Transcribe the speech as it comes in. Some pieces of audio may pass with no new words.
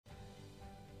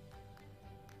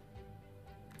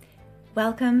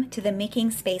Welcome to the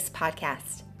Making Space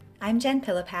podcast. I'm Jen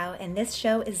Pilipow, and this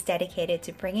show is dedicated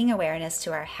to bringing awareness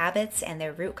to our habits and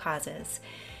their root causes,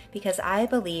 because I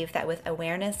believe that with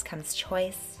awareness comes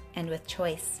choice, and with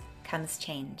choice comes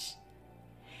change.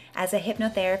 As a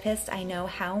hypnotherapist, I know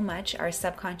how much our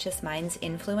subconscious minds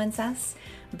influence us,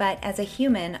 but as a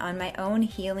human on my own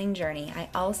healing journey, I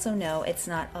also know it's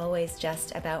not always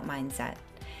just about mindset.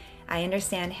 I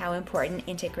understand how important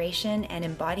integration and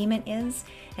embodiment is,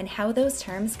 and how those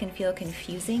terms can feel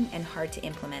confusing and hard to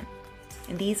implement.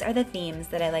 And these are the themes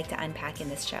that I like to unpack in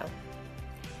this show.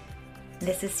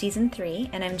 This is season 3,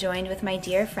 and I'm joined with my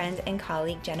dear friend and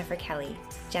colleague, Jennifer Kelly.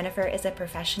 Jennifer is a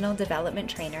professional development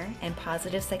trainer and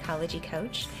positive psychology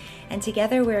coach, and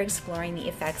together we're exploring the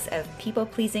effects of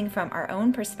people-pleasing from our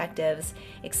own perspectives,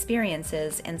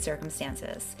 experiences, and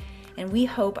circumstances. And we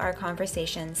hope our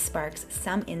conversation sparks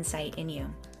some insight in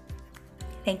you.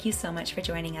 Thank you so much for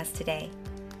joining us today.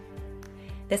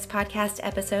 This podcast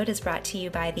episode is brought to you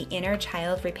by the Inner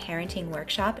Child Reparenting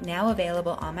Workshop, now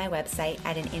available on my website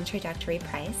at an introductory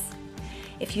price.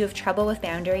 If you have trouble with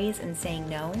boundaries and saying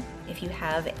no, if you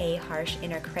have a harsh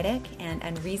inner critic and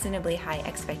unreasonably high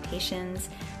expectations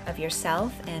of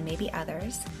yourself and maybe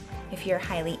others, if you're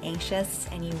highly anxious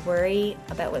and you worry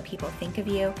about what people think of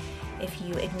you, if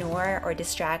you ignore or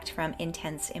distract from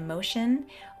intense emotion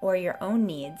or your own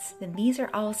needs, then these are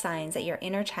all signs that your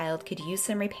inner child could use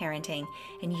some reparenting,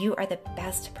 and you are the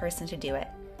best person to do it.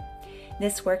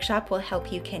 This workshop will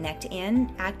help you connect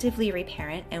in, actively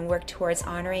reparent, and work towards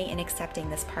honoring and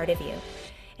accepting this part of you.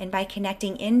 And by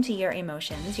connecting into your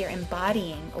emotions, you're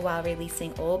embodying while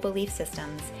releasing old belief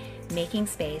systems, making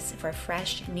space for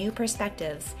fresh, new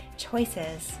perspectives,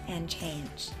 choices, and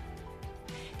change.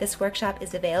 This workshop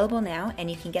is available now, and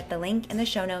you can get the link in the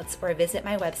show notes or visit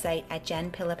my website at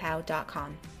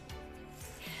jenpilipow.com.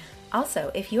 Also,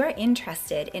 if you are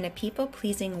interested in a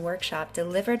people-pleasing workshop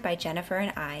delivered by Jennifer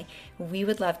and I, we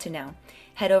would love to know.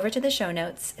 Head over to the show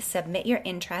notes, submit your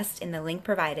interest in the link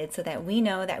provided so that we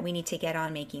know that we need to get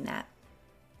on making that.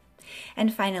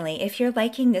 And finally, if you're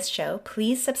liking this show,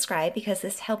 please subscribe, because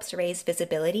this helps raise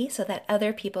visibility so that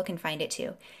other people can find it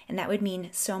too. And that would mean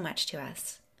so much to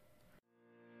us.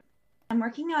 I'm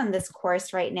working on this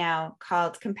course right now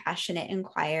called Compassionate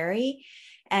Inquiry,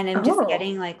 and I'm just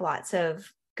getting lots of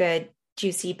good,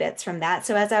 juicy bits from that.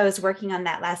 So as I was working on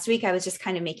that last week, I was just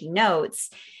kind of making notes,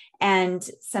 and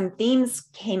some themes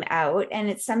came out, and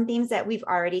it's some themes that we've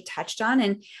already touched on.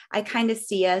 And I kind of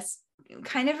see us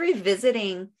kind of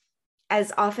revisiting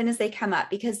as often as they come up,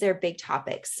 because they're big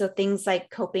topics. So things like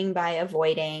coping by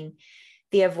avoiding,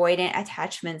 the avoidant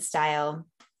attachment style,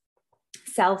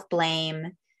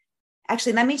 self-blame.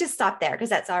 Actually, let me just stop there, because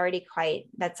that's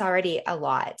already a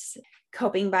lot.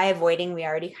 Coping by avoiding, we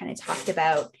already kind of talked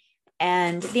about,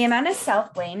 and the amount of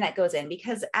self-blame that goes in,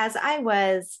 because as I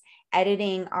was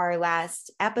editing our last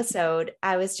episode,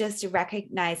 I was just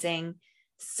recognizing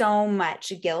so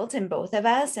much guilt in both of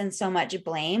us and so much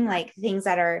blame, like things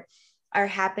that are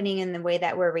happening in the way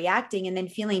that we're reacting, and then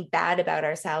feeling bad about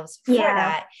ourselves for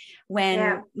that,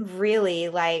 when really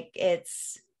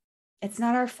it's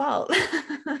not our fault,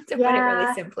 to put it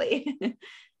really simply.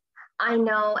 I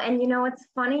know. And it's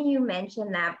funny you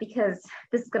mentioned that, because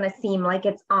this is going to seem like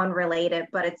it's unrelated,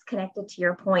 but it's connected to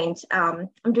your point. I'm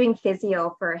doing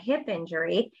physio for a hip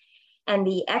injury, and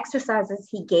the exercises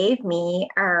he gave me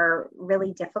are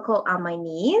really difficult on my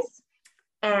knees.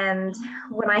 And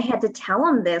when I had to tell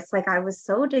him this, I was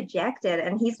so dejected,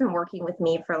 and he's been working with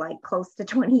me for close to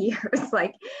 20 years.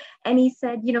 And he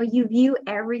said, you view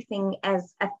everything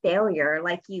as a failure,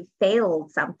 like you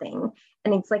failed something.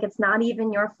 And it's not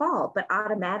even your fault, but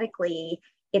automatically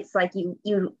it's like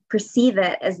you perceive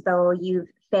it as though you've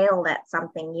failed at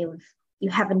something. You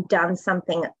haven't done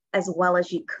something as well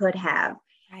as you could have.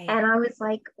 Right. And I was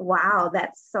like, wow,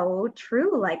 that's so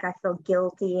true. I feel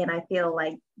guilty, and I feel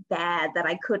bad that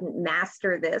I couldn't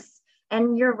master this.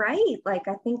 And you're right.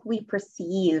 I think we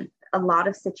perceive a lot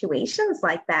of situations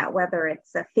like that, whether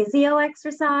it's a physio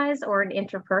exercise or an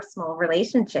interpersonal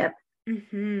relationship.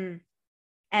 Mm-hmm.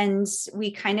 And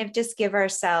we kind of just give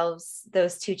ourselves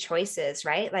those two choices,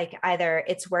 right? Either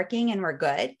it's working and we're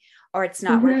good, or it's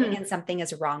not working and something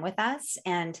is wrong with us.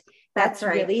 And that's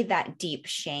right. Really that deep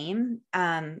shame,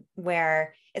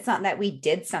 where it's not that we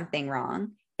did something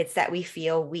wrong, it's that we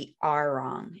feel we are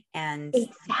wrong. And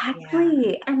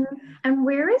exactly. And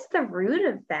where is the root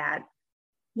of that?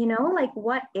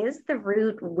 What is the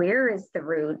root? Where is the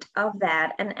root of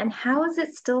that? And how is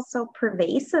it still so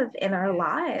pervasive in our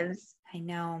lives? I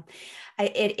know.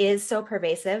 It is so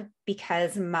pervasive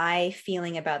because my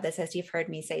feeling about this, as you've heard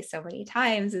me say so many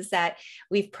times, is that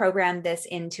we've programmed this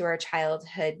into our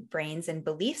childhood brains and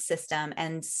belief system.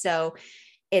 And so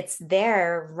it's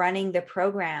there running the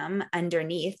program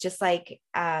underneath, just like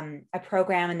a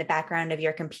program in the background of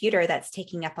your computer that's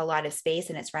taking up a lot of space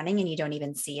and it's running and you don't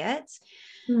even see it.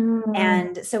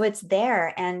 And so it's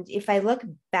there. And if I look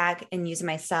back and use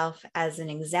myself as an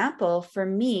example, for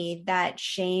me, that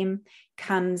shame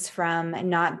comes from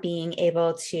not being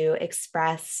able to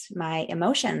express my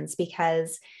emotions,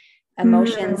 because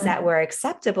emotions that were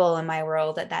acceptable in my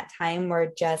world at that time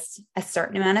were just a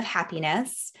certain amount of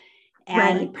happiness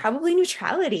and probably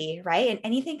neutrality, right? And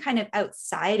anything kind of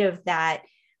outside of that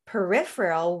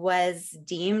peripheral was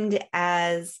deemed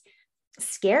as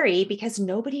scary because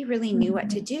nobody really knew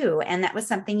what to do. And that was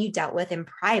something you dealt with in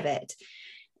private.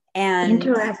 And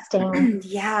Interesting.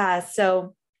 yeah,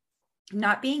 so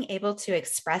not being able to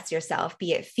express yourself,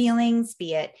 be it feelings,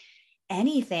 be it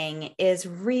anything, is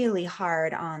really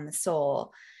hard on the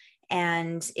soul.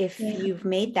 And if you've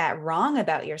made that wrong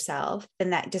about yourself,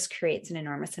 then that just creates an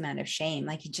enormous amount of shame.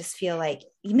 Like you just feel like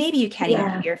maybe you can't even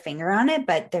put your finger on it,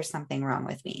 but there's something wrong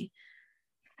with me.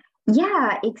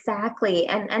 Yeah, exactly.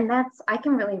 And that's, I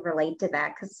can really relate to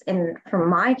that because from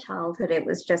my childhood, it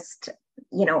was just,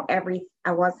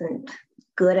 I wasn't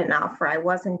good enough, or I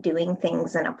wasn't doing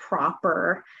things in a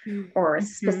proper or a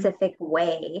specific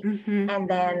way. And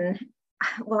then,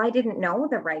 well, I didn't know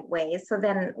the right way. So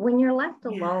then when you're left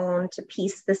alone to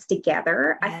piece this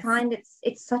together, I find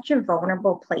it's such a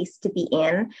vulnerable place to be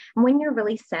in. And when you're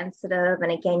really sensitive,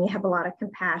 and again, you have a lot of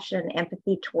compassion,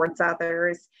 empathy towards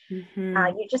others,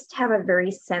 you just have a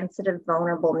very sensitive,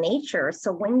 vulnerable nature.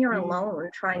 So when you're alone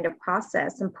trying to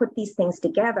process and put these things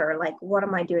together, like, what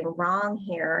am I doing wrong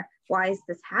here? Why is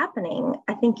this happening?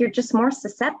 I think you're just more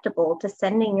susceptible to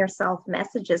sending yourself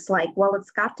messages like, well, it's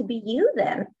got to be you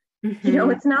then.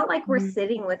 It's not like we're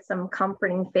sitting with some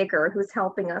comforting figure who's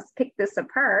helping us pick this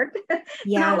apart. It's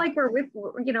not like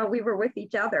we were with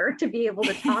each other to be able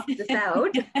to talk this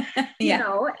out,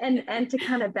 and to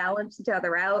kind of balance each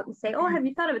other out and say, oh, have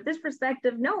you thought of it this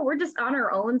perspective? No, we're just on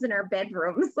our own in our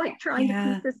bedrooms, like trying to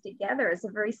piece this together as a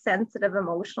very sensitive,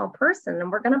 emotional person.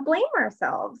 And we're going to blame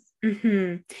ourselves.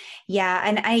 Yeah.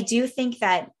 And I do think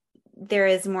that there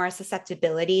is more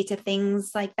susceptibility to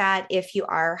things like that if you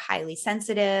are highly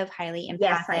sensitive, highly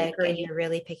empathic, and you're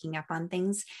really picking up on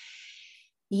things.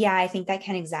 Yeah, I think that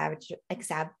can exasperate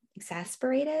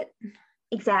it.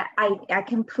 I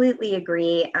completely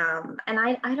agree. And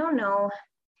I don't know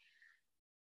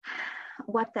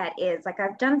what that is. Like,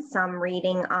 I've done some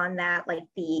reading on that, like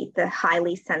the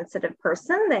highly sensitive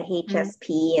person, the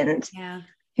HSP, and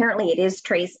apparently it is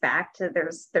traced back to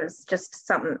there's just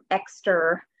some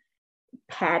extra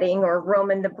padding or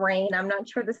room in the brain. I'm not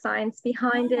sure the science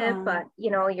behind it, but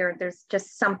there's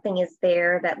just something is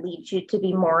there that leads you to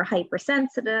be more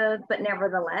hypersensitive. But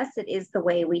nevertheless, it is the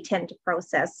way we tend to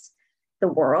process the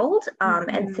world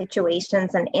and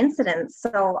situations and incidents.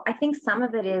 So I think some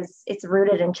of it's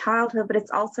rooted in childhood, but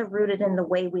it's also rooted in the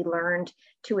way we learned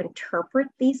to interpret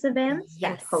these events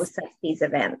and process these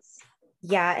events.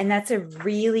 Yeah. And that's a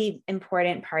really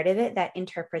important part of it, that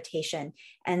interpretation.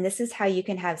 And this is how you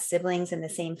can have siblings in the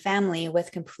same family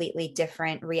with completely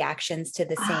different reactions to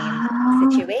the same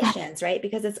situations, right?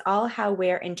 Because it's all how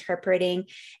we're interpreting,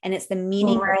 and it's the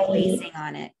meaning we're placing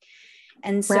on it.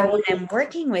 And so when I'm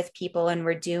working with people and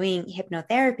we're doing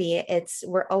hypnotherapy,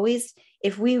 we're always,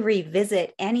 if we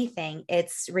revisit anything,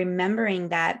 it's remembering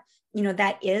that,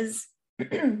 that is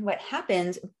what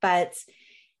happened, but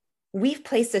we've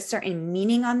placed a certain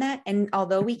meaning on that. And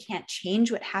although we can't change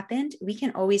what happened, we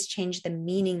can always change the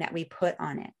meaning that we put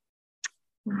on it.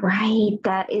 Right.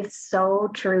 That is so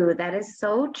true. That is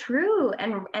so true.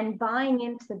 And buying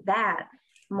into that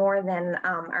more than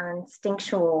our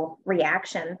instinctual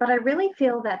reaction. But I really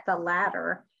feel that the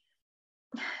latter,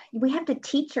 we have to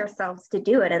teach ourselves to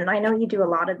do it. And I know you do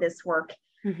a lot of this work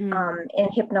in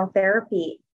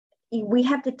hypnotherapy. We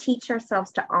have to teach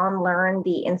ourselves to unlearn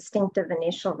the instinctive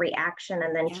initial reaction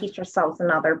and then teach ourselves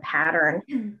another pattern.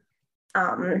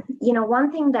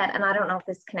 One thing that, and I don't know if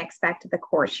this connects back to the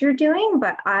course you're doing,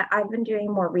 but I've been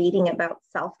doing more reading about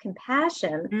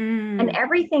self-compassion and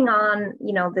everything on,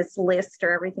 this list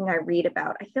or everything I read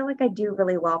about. I feel like I do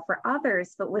really well for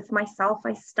others, but with myself,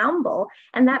 I stumble.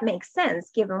 And that makes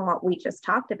sense given what we just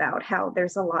talked about, how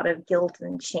there's a lot of guilt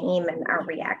and shame in our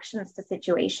reactions to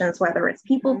situations, whether it's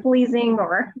people pleasing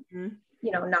or,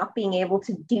 not being able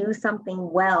to do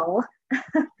something well.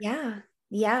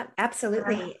 Yeah,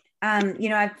 absolutely.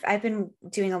 I've been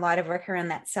doing a lot of work around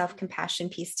that self-compassion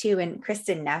piece too. And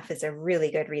Kristen Neff is a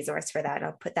really good resource for that.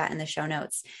 I'll put that in the show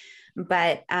notes.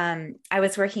 But I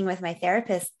was working with my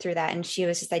therapist through that, and she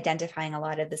was just identifying a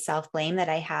lot of the self-blame that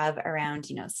I have around,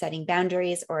 setting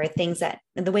boundaries or things that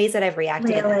the ways that I've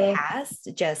reacted in the Really? past,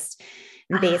 just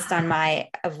based on my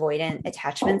avoidant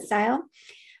attachment style.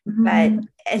 Mhm.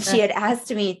 And she had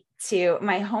asked me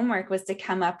my homework was to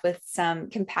come up with some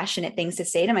compassionate things to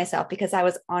say to myself, because I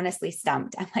was honestly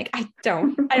stumped. I'm like, I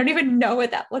don't even know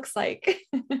what that looks like.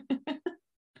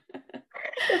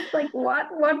 It's like,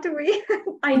 what do we,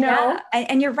 I Yeah. know.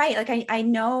 And you're right. Like, I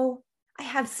know I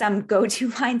have some go-to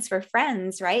lines for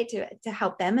friends, right. To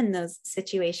help them in those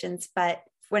situations. But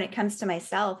when it comes to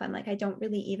myself, I'm like, I don't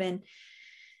really even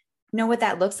know what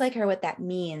that looks like or what that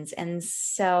means. And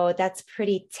so that's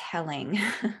pretty telling.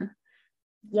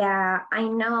 Yeah, I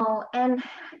know. And,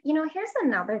 here's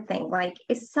another thing, like,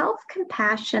 is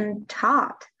self-compassion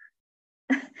taught?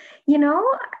 I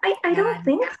Yeah. don't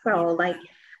think so. Like,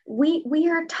 we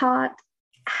are taught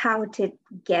how to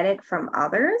get it from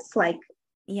others. Like,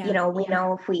 Yeah. we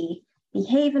know if we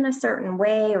behave in a certain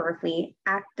way or if we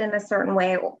act in a certain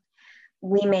way,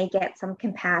 we may get some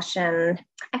compassion.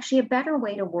 Actually, a better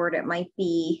way to word it might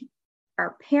be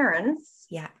our parents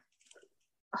Yeah.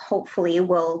 hopefully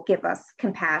will give us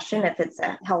compassion if it's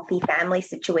a healthy family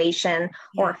situation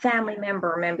or Yeah. a family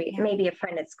member, maybe Yeah. maybe a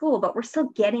friend at school, but we're still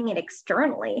getting it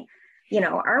externally.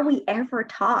 Are we ever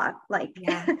taught like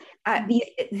Yeah. these?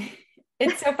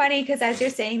 It's so funny because as you're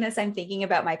saying this, I'm thinking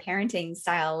about my parenting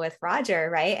style with Roger,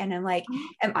 right? And I'm like,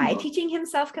 am I Oh, teaching him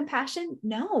self-compassion?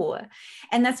 No.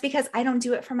 And that's because I don't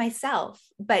do it for myself.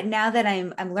 But now that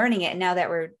I'm learning it, and now that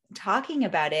we're talking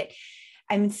about it,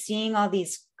 I'm seeing all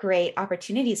these great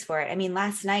opportunities for it. I mean,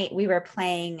 last night we were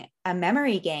playing a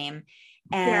memory game,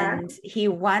 yeah. and he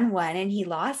won one and he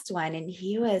lost one. And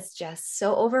he was just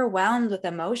so overwhelmed with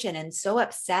emotion and so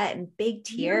upset and big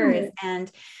tears. Mm,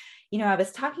 And, I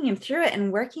was talking him through it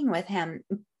and working with him,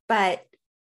 but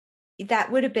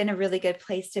that would have been a really good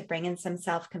place to bring in some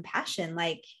self-compassion.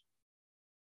 Like,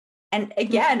 and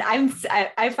again,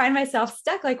 I find myself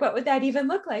stuck. Like, what would that even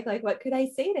look like? Like, what could I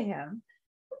say to him?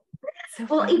 So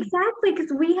well, funny. exactly,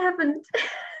 because we haven't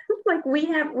like we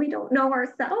don't know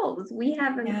ourselves. We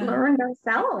haven't Yeah. learned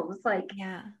ourselves. Like,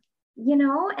 Yeah. and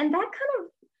that kind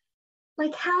of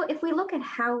like how if we look at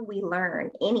how we learn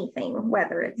anything,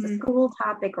 whether it's a Mhm. school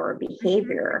topic or a Mhm.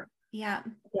 behavior, Yeah.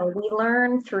 we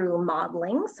learn through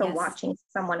modeling. So Yes. watching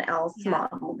someone else Yeah.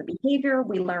 model the behavior,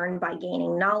 we learn by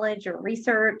gaining knowledge or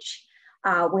research.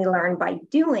 We learn by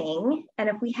doing. And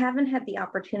if we haven't had the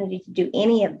opportunity to do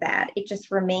any of that, it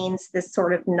just remains this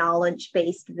sort of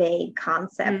knowledge-based, vague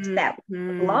concept that we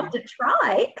would love Mhm. to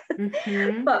try,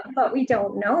 Mhm. but we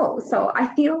don't know. So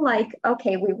I feel like,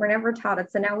 okay, we were never taught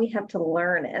it, so now we have to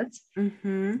learn it.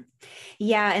 Mhm.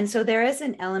 Yeah. And so there is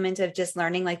an element of just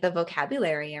learning like the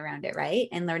vocabulary around it, right?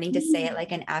 And learning to say it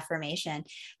like an affirmation.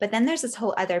 But then there's this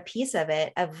whole other piece of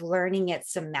it of learning it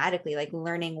somatically, like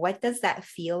learning what does that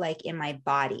feel like in my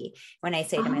body when I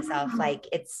say to myself, Oh, like,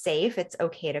 it's safe, it's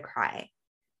okay to cry.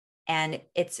 And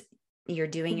you're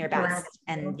doing your best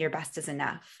and gratitude. your best is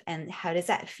enough. And how does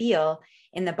that feel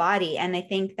in the body? And I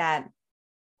think that,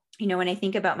 when I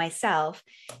think about myself,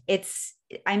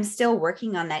 I'm still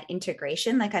working on that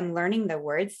integration. Like I'm learning the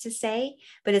words to say,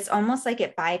 but it's almost like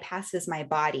it bypasses my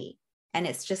body. And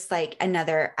it's just like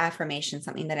another affirmation,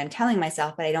 something that I'm telling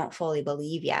myself, but I don't fully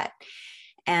believe yet.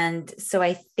 And so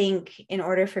I think in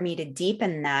order for me to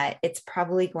deepen that, it's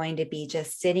probably going to be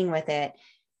just sitting with it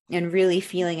and really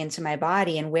feeling into my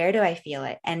body and where do I feel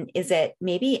it? And is it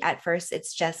maybe at first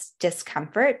it's just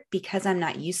discomfort because I'm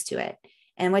not used to it?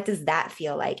 And what does that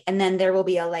feel like? And then there will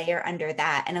be a layer under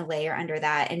that and a layer under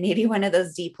that. And maybe one of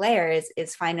those deep layers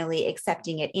is finally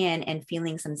accepting it in and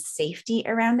feeling some safety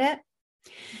around it.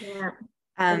 Yeah,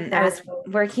 I was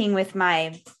exactly. working with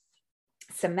my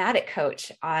somatic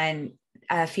coach on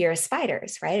fear of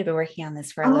spiders, right? I've been working on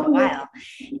this for a Oh, little yeah. while.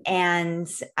 And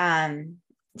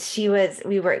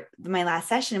we were my last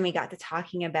session and we got to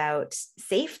talking about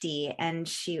safety, and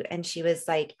she was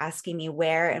like asking me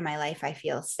where in my life I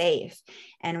feel safe.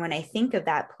 And when I think of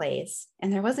that place,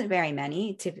 and there wasn't very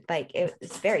many, to like, it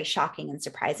was very shocking and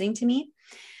surprising to me.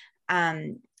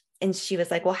 um and she was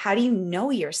like, well, how do you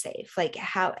know you're safe? Like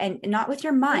how, and not with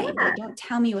your mind, Yeah. like don't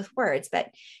tell me with words, but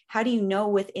how do you know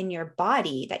within your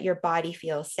body that your body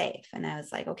feels safe? And I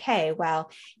was like, okay,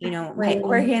 well, my Right.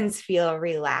 organs feel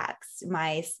relaxed.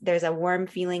 There's a warm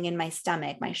feeling in my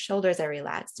stomach. My shoulders are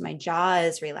relaxed. My jaw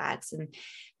is relaxed. And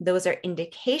those are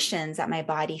indications that my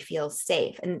body feels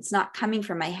safe. And it's not coming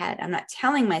from my head. I'm not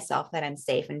telling myself that I'm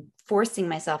safe and forcing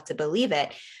myself to believe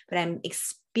it, but I'm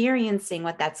experiencing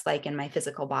what that's like in my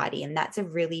physical body. And that's a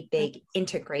really big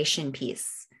integration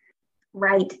piece.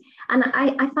 Right. And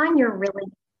I find you're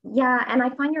really, yeah, and I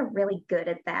find you're really good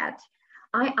at that.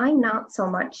 I'm not so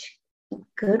much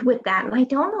good with that. And I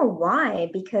don't know why,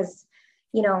 because,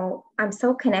 I'm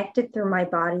so connected through my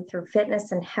body, through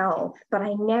fitness and health, but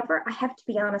I have to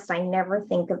be honest, I never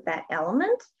think of that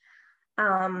element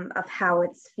of how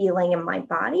it's feeling in my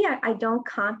body. I don't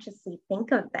consciously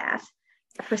think of that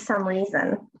for some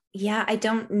reason. Yeah, I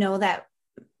don't know that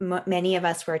many of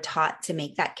us were taught to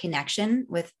make that connection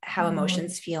with how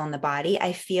emotions feel in the body.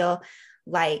 I feel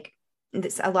like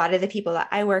a lot of the people that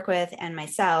I work with and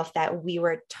myself, that we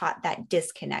were taught that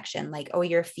disconnection, like, oh,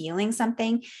 you're feeling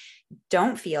something.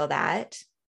 Don't feel that.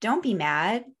 Don't be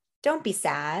mad. Don't be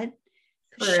sad.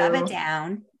 Shove it True.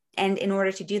 down. And in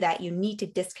order to do that, you need to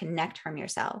disconnect from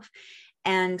yourself.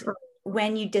 And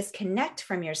when you disconnect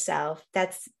from yourself,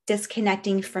 that's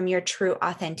disconnecting from your true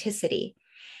authenticity.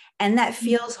 And that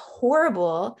feels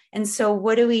horrible. And so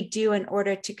what do we do in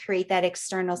order to create that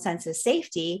external sense of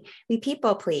safety? We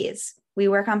people please. We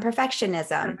work on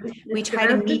perfectionism. We try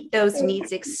to meet those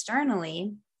needs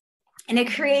externally. And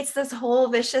it creates this whole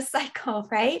vicious cycle,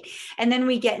 right? And then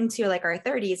we get into like our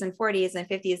 30s and 40s and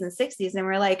 50s and 60s, and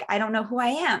we're like, I don't know who I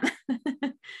am.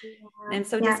 And I'm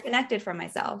so disconnected from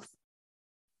myself.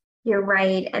 You're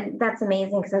right. And that's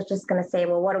amazing, because I was just going to say,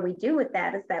 well, what do we do with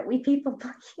that? Is that we people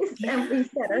please and we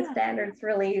set our standards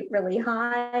really, really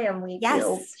high, and we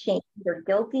feel shamed or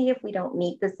guilty if we don't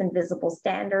meet this invisible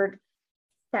standard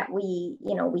that we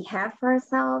have for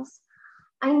ourselves.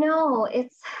 I know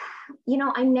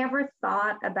I never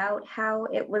thought about how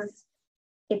it's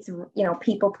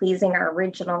people pleasing, our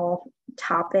original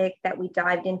topic that we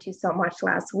dived into so much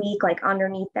last week. Like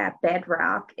underneath that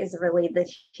bedrock is really the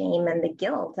shame and the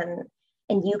guilt,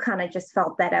 and you kind of just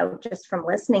felt that out just from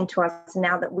listening to us.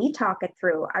 Now that we talk it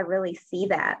through, I really see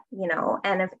that.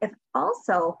 And if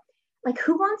also, like,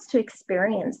 who wants to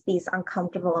experience these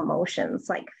uncomfortable emotions,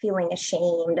 like feeling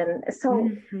ashamed? And so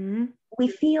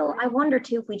I wonder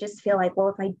too, if we just feel like, well,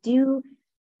 if I do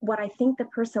what I think the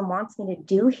person wants me to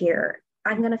do here,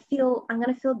 I'm going to feel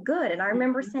good. And I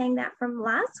remember saying that from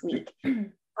last week,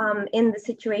 in the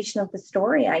situation of the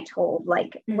story I told,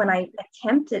 like when I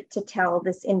attempted to tell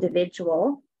this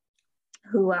individual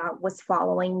who was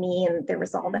following me, and there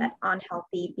was all that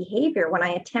unhealthy behavior, when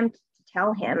I attempted to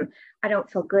tell him, I don't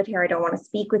feel good here, I don't want to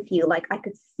speak with you, like I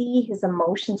could see his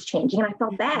emotions changing, and I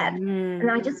felt bad. And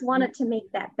I just wanted to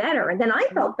make that better. And then I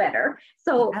felt better.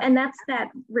 So, and that's that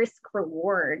risk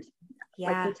reward.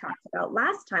 Like we talked about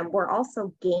last time, we're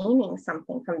also gaining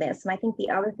something from this. And I think the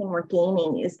other thing we're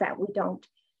gaining is that we don't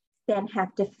then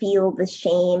have to feel the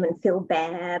shame and feel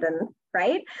bad, and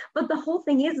right. But the whole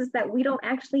thing is that we don't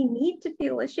actually need to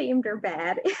feel ashamed or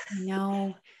bad.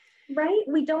 No. Right?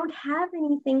 We don't have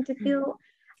anything to feel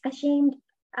ashamed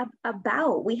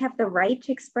about. We have the right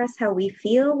to express how we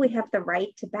feel. We have the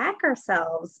right to back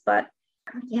ourselves. But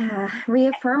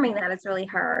reaffirming that is really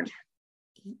hard.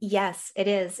 Yes, it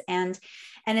is. And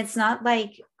it's not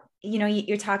like,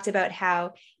 you talked about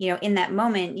how, in that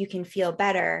moment you can feel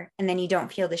better and then you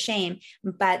don't feel the shame,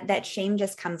 but that shame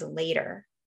just comes later.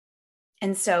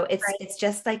 And so it's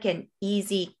just like an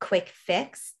easy, quick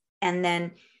fix. And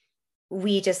then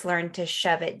we just learn to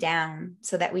shove it down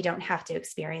so that we don't have to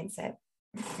experience it.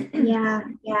 Yeah,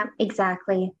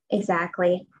 exactly.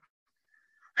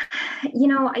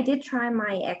 I did try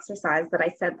my exercise that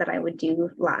I said that I would do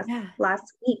last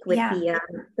week with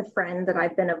the friend that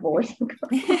I've been avoiding.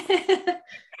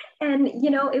 And,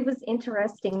 it was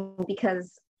interesting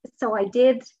because,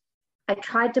 I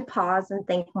tried to pause and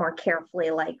think more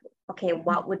carefully, like, okay,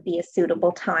 what would be a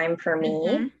suitable time for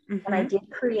me? And I did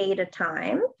create a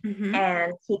time,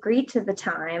 and he agreed to the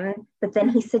time, but then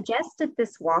he suggested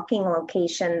this walking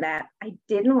location that I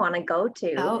didn't want to go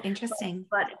to. Oh, interesting.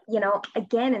 But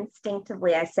again,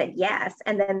 instinctively, I said yes.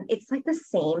 And then it's like the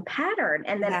same pattern.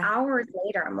 And then hours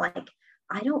later, I'm like,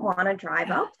 I don't want to drive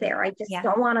up there. I just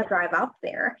don't want to drive up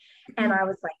there. And I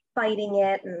was like fighting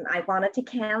it, and I wanted to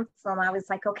cancel. And I was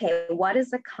like, okay, what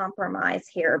is a compromise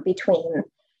here between,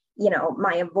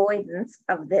 my avoidance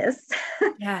of this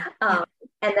and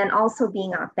then also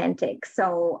being authentic.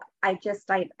 So I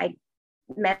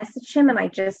messaged him and I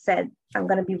just said, I'm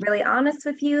going to be really honest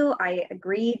with you. I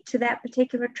agreed to that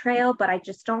particular trail, but I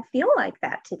just don't feel like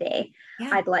that today.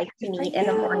 Yeah. I'd like to Good for meet in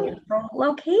a more you. neutral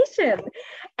location.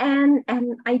 And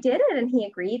I did it and he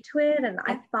agreed to it. And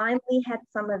Yeah. I finally had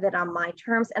some of it on my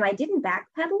terms and I didn't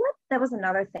backpedal it. That was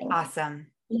another thing. Awesome.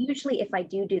 Usually if I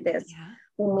do this, Yeah.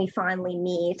 when we finally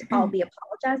meet, I'll be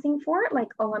apologizing for it. Like,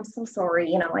 oh, I'm so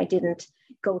sorry. I didn't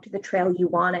go to the trail you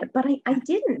wanted, but I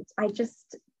didn't. I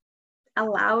just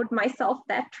allowed myself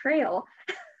that trail.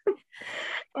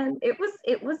 And it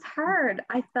was hard.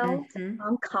 I felt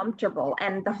uncomfortable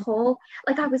and the whole,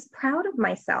 like, I was proud of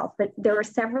myself, but there were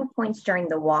several points during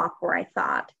the walk where I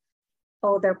thought,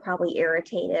 oh, they're probably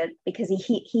irritated because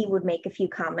he would make a few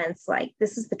comments like,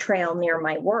 this is the trail near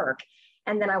my work.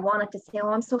 And then I wanted to say, oh,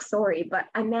 I'm so sorry, but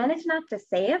I managed not to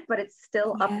say it, but it's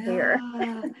still up there.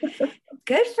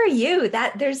 Good for you.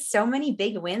 That there's so many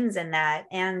big wins in that.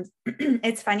 And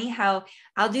it's funny how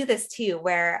I'll do this too,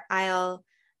 where I'll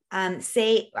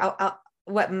say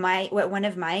what one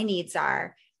of my needs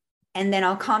are, and then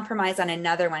I'll compromise on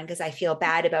another one because I feel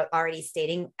bad about already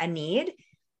stating a need.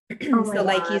 Oh So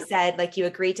like God. you said, like you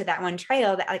agreed to that one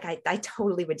trail, that like I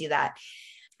totally would do that.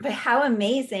 But how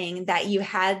amazing that you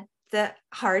had the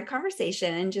hard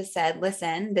conversation and just said,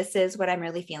 listen, this is what I'm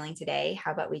really feeling today.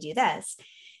 How about we do this?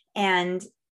 And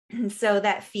so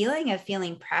that feeling of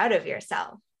feeling proud of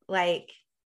yourself, like,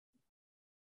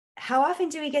 how often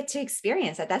do we get to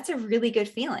experience that? That's a really good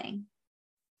feeling.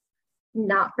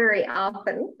 Not very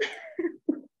often.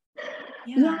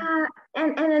 Yeah. Yeah.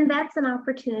 And then that's an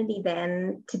opportunity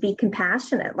then to be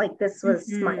compassionate. Like this was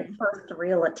my first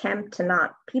real attempt to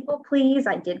not people please.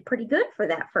 I did pretty good for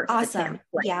that first Awesome. attempt.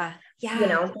 Like, Yeah.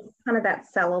 kind of that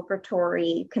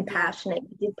celebratory, compassionate,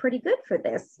 you did pretty good for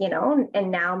this,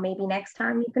 and now maybe next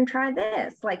time you can try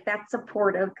this. Like that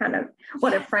supportive kind of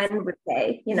what a friend would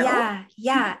say,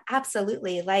 Yeah,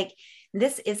 absolutely. Like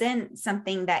this isn't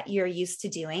something that you're used to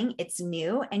doing. It's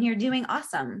new and you're doing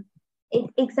awesome.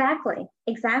 Exactly.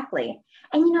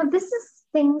 And this is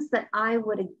things that I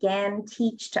would again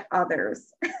teach to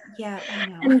others. Yeah, I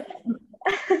know.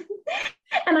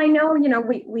 And I know,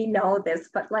 we know this,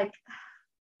 but like,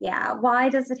 yeah, why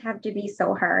does it have to be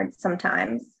so hard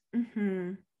sometimes?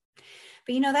 Mm-hmm.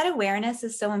 But that awareness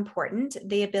is so important.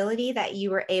 The ability that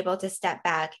you were able to step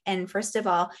back and first of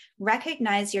all,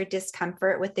 recognize your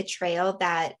discomfort with the trail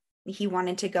that he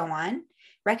wanted to go on.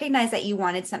 Recognize that you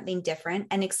wanted something different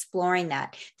and exploring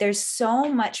that. There's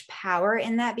so much power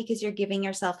in that because you're giving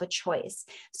yourself a choice.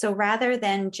 So rather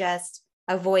than just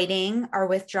avoiding or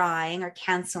withdrawing or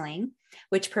canceling,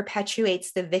 which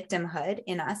perpetuates the victimhood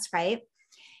in us, right?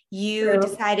 You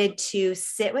decided to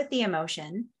sit with the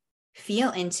emotion, feel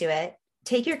into it,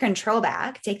 take your control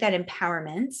back, take that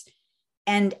empowerment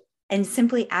and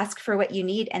simply ask for what you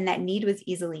need. And that need was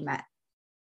easily met.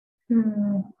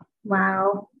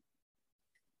 Wow.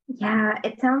 Yeah,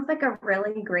 it sounds like a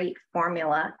really great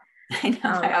formula. I know.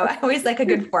 I always like a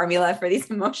good formula for these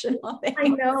emotional things.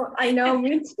 I know.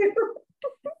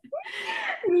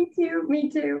 Me too. Me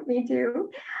too.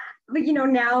 But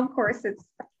now, of course, it's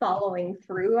following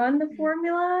through on the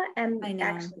formula and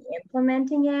actually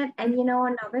implementing it. And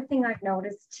another thing I've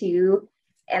noticed too,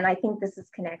 and I think this is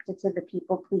connected to the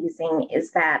people pleasing,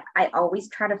 is that I always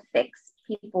try to fix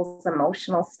people's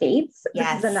emotional states.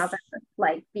 This is another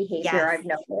like behavior I've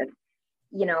noted.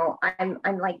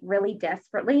 I'm like really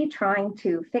desperately trying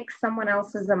to fix someone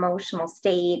else's emotional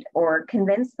state or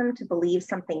convince them to believe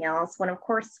something else when of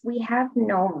course we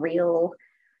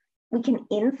can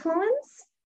influence,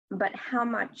 but how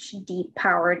much deep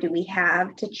power do we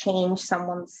have to change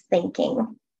someone's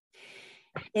thinking?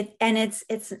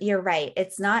 It's you're right.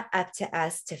 It's not up to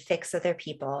us to fix other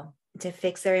people, to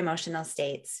fix their emotional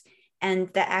states. And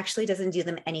that actually doesn't do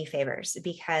them any favors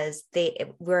because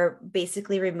we're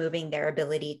basically removing their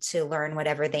ability to learn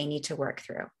whatever they need to work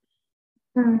through.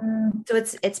 So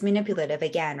it's manipulative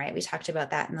again, right? We talked about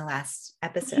that in the last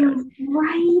episode.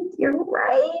 You're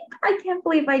right. I can't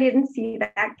believe I didn't see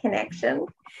that connection.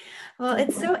 Well,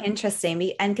 it's so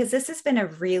interesting. And because this has been a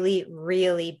really,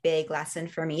 really big lesson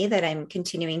for me that I'm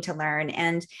continuing to learn.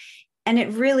 And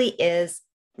it really is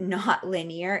not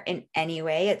linear in any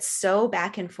way. It's so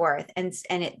back and forth. And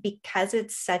because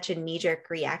it's such a knee-jerk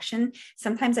reaction,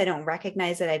 sometimes I don't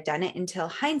recognize that I've done it until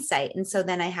hindsight. And so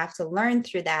then I have to learn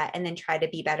through that and then try to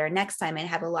be better next time and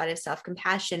have a lot of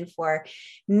self-compassion for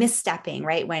misstepping,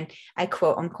 right? When I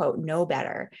quote unquote know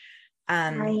better.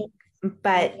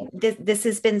 But this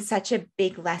has been such a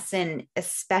big lesson,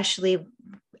 especially,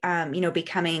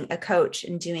 becoming a coach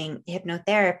and doing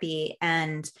hypnotherapy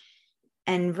and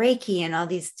and Reiki and all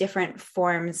these different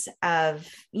forms of,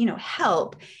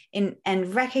 help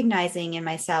and recognizing in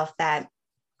myself that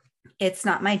it's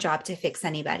not my job to fix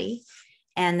anybody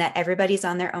and that everybody's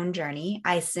on their own journey.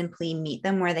 I simply meet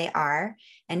them where they are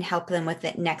and help them with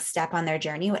the next step on their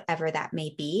journey, whatever that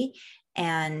may be.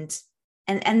 And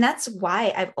that's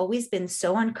why I've always been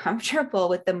so uncomfortable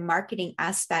with the marketing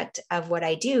aspect of what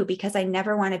I do, because I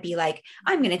never want to be like,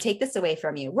 I'm going to take this away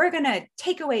from you. We're going to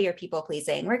take away your people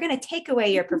pleasing. We're going to take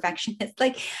away your perfectionist.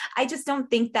 Like, I just don't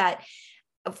think that,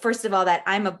 first of all, that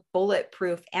I'm a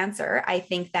bulletproof answer. I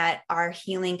think that our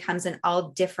healing comes in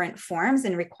all different forms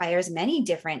and requires many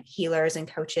different healers and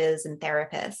coaches and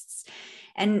therapists.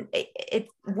 And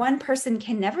one person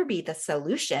can never be the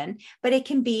solution, but it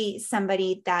can be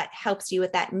somebody that helps you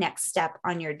with that next step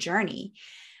on your journey.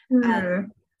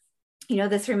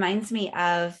 This reminds me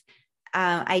of,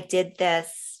 I did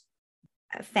this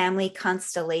family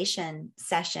constellation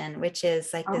session, which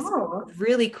is like this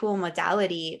really cool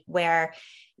modality where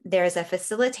there's a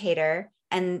facilitator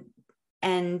and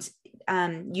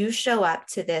you show up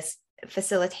to this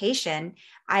facilitation.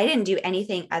 I didn't do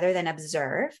anything other than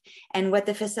observe. And what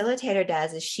the facilitator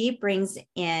does is she brings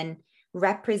in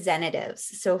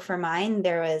representatives. So for mine,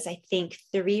 there was, I think,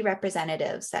 3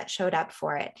 representatives that showed up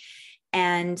for it.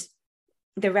 And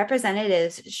the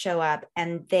representatives show up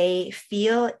and they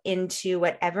feel into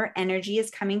whatever energy is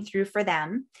coming through for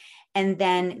them. And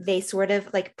then they sort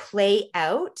of like play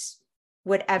out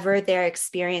whatever they're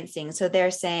experiencing. So they're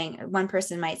saying, one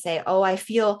person might say, oh, I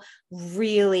feel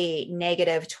really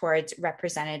negative towards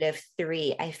representative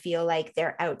 3. I feel like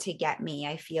they're out to get me.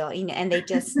 I feel, and they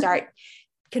just start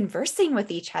conversing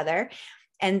with each other.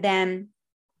 And then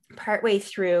partway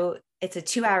through, it's a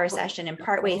 2-hour session, and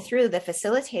partway through, the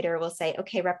facilitator will say,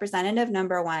 okay, representative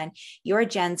number 1, you're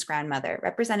Jen's grandmother.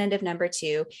 Representative number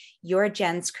 2, you're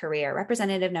Jen's career.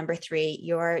 Representative number 3,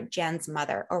 you're Jen's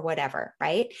mother, or whatever,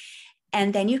 right?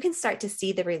 And then you can start to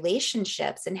see the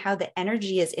relationships and how the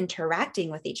energy is interacting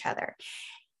with each other.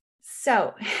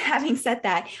 So having said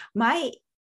that, my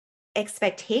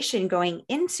expectation going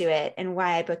into it and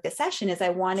why I booked the session is I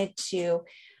wanted to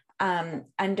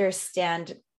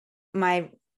understand my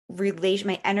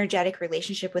energetic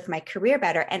relationship with my career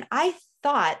better. And I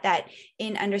thought that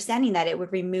in understanding that, it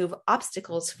would remove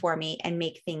obstacles for me and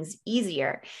make things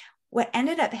easier. What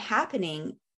ended up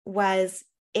happening was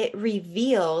it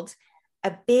revealed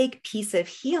a big piece of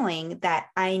healing that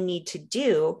I need to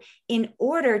do in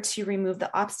order to remove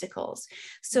the obstacles.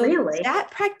 So really?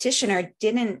 That practitioner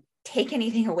didn't take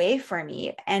anything away from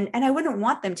me. And I wouldn't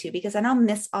want them to, because then I'll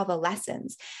miss all the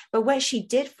lessons. But what she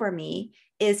did for me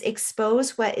is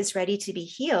expose what is ready to be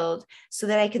healed so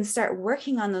that I can start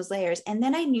working on those layers. And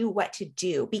then I knew what to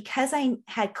do because I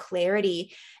had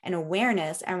clarity and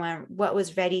awareness around what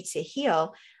was ready to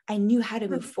heal. I knew how to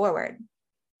move forward.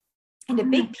 And a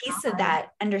big piece of that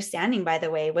understanding, by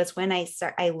the way, was when I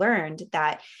learned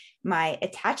that my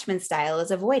attachment style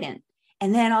is avoidant.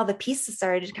 And then all the pieces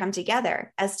started to come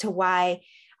together as to why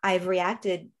I've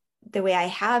reacted the way I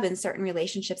have in certain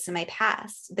relationships in my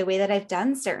past, the way that I've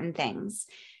done certain things,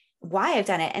 why I've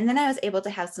done it. And then I was able to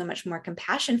have so much more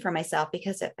compassion for myself,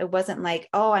 because it wasn't like,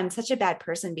 oh, I'm such a bad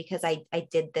person because I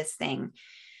did this thing,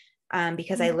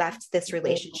 because I left this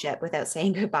relationship without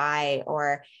saying goodbye,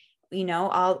 or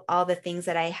all the things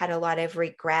that I had a lot of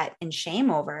regret and shame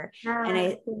over.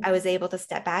 And I was able to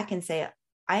step back and say,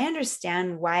 I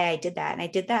understand why I did that. And I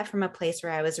did that from a place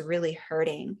where I was really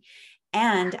hurting.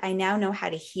 And I now know how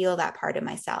to heal that part of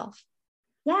myself.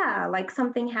 Yeah, like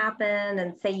something happened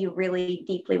and say you really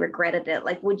deeply regretted it.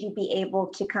 Like, would you be able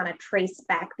to kind of trace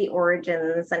back the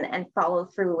origins and follow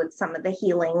through with some of the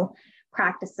healing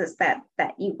practices that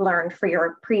you've learned for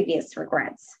your previous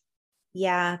regrets?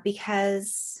 Yeah,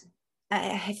 because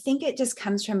I think it just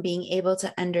comes from being able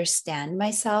to understand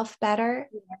myself better.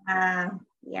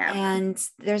 Yeah. And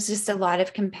there's just a lot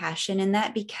of compassion in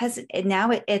that, because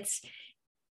now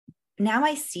now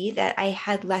I see that I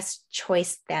had less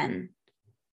choice then.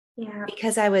 Yeah.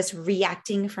 Because I was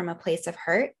reacting from a place of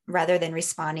hurt rather than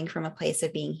responding from a place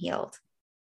of being healed.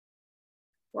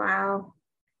 Wow.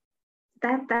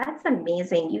 That's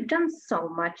amazing. You've done so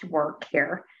much work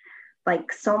here,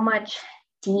 like so much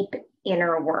deep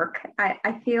inner work.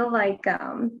 I feel like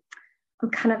I'm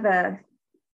kind of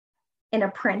an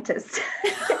apprentice.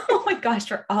 Oh my gosh,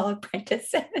 we're all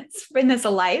apprentices in this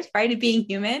life, right? Of being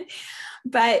human.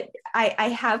 But I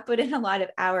have put in a lot of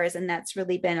hours, and that's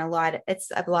really been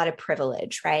it's a lot of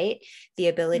privilege, right? The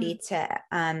ability to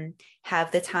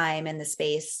have the time and the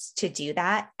space to do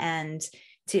that, and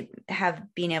to have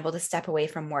been able to step away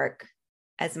from work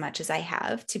as much as I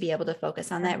have to be able to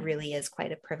focus on that really is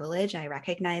quite a privilege. I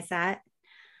recognize that.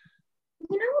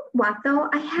 You know what though?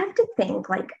 I have to think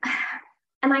like,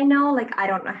 and I know like I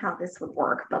don't know how this would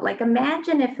work, but like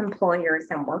imagine if employers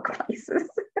and workplaces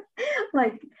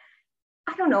like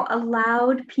I don't know,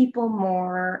 allowed people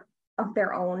more of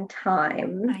their own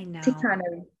time I to know. kind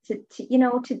of to you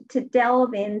know to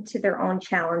delve into their own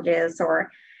challenges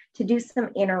or to do some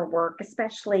inner work,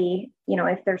 especially you know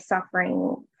if they're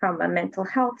suffering from a mental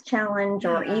health challenge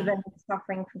or Yeah. even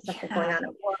suffering from something going Yeah. on at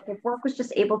work. If work was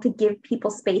just able to give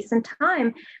people space and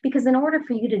time, because in order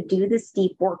for you to do this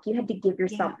deep work, you had to give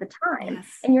yourself Yeah. the time,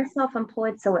 Yes. and you're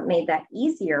self-employed, so it made that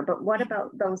easier. But what Yeah.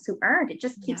 about those who aren't? It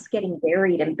just Yeah. keeps getting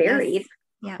buried and Yes. buried.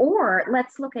 Yeah. Or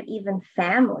let's look at even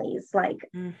families. Like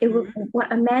it would, Mm-hmm.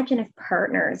 what imagine if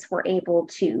partners were able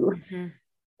to, Mm-hmm.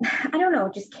 I don't know,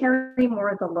 just carry more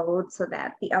of the load so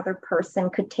that the other person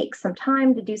could take some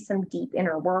time to do some deep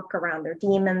inner work around their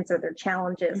demons or their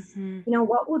challenges. Mm-hmm. You know,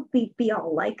 what would we be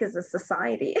all like as a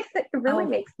society? It really Oh,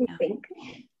 makes me yeah. think.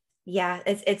 Yeah,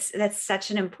 it's that's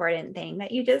such an important thing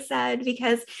that you just said,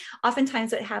 because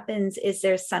oftentimes what happens is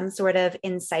there's some sort of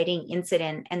inciting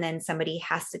incident and then somebody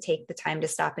has to take the time to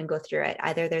stop and go through it.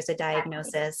 Either there's a Exactly.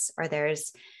 diagnosis or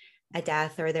there's a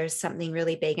death or there's something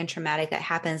really big and traumatic that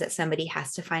happens that somebody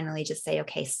has to finally just say,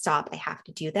 okay, stop, I have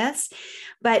to do this.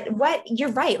 But what you're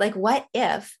right, like what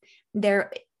if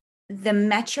there the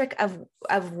metric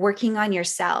of working on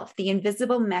yourself, the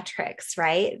invisible metrics,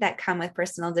 right, that come with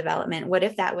personal development, what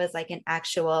if that was like an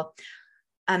actual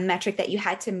metric that you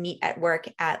had to meet at work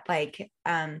at like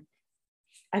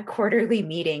a quarterly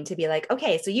meeting to be like,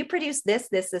 okay, so you produce this,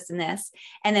 and this,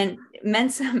 and then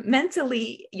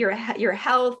mentally your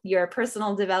health, your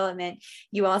personal development,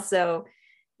 you also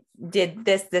did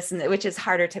this, and which is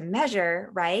harder to measure,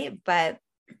 right? But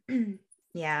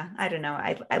yeah, I don't know.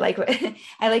 I like what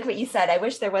I like what you said. I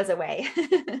wish there was a way.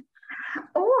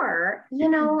 Or, you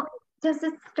know, does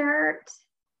it start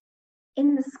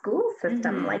in the school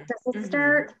system? Like, Mm-hmm. does it Mm-hmm.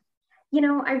 start? You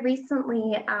know, I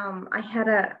recently I had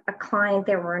a client.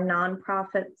 They were a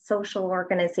nonprofit social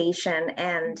organization,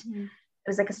 and Mm-hmm. it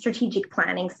was like a strategic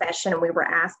planning session. And we were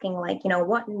asking, like, you know,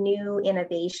 what new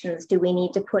innovations do we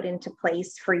need to put into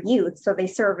place for youth? So they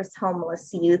service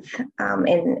homeless youth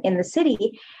in the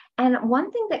city. And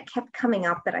one thing that kept coming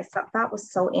up that I thought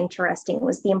was so interesting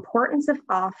was the importance of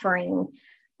offering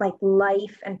like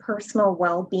life and personal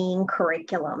well-being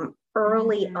curriculum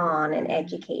early on in Mm-hmm.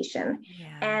 education.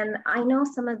 Yeah. And I know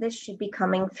some of this should be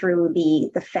coming through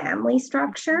the family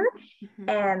structure. Mm-hmm.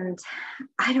 And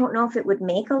I don't know if it would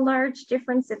make a large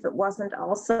difference if it wasn't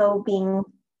also being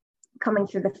coming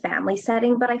through the family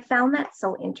setting, but I found that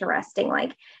so interesting.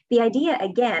 Like the idea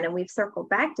again, and we've circled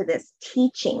back to this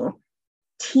teaching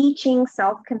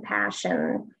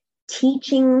self-compassion,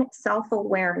 teaching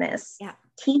self-awareness, Yeah.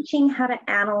 teaching how to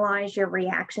analyze your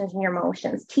reactions and your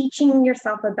emotions, teaching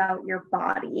yourself about your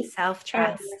body, and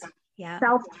Self-trust. Yeah.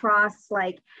 self-trust.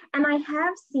 Like, and I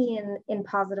have seen in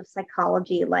positive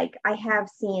psychology, like I have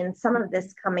seen some of Mm-hmm.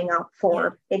 this coming up Yeah.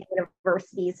 for in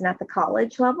universities and at the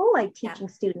college level, like Yeah. teaching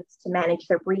students to manage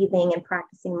their breathing and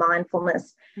practicing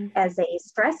mindfulness Mm-hmm. as a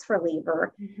stress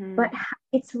reliever. Mm-hmm. But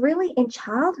it's really in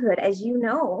childhood, as you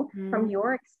know from Mm-hmm.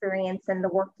 your experience and the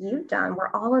work you've done,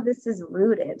 where all of this is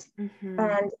rooted. Mm-hmm.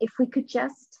 And if we could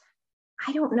just,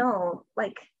 I don't know,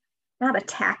 like not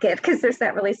attack it because there's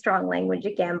that really strong language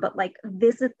again, but like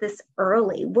visit this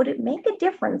early, would it make a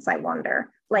difference? I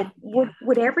wonder. Like, Oh, yeah.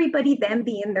 would everybody then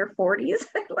be in their 40s,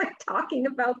 like talking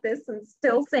about this and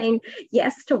still saying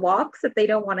yes to walks that they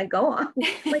don't want to go on?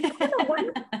 Like, I don't know, what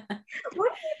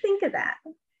do you think of that?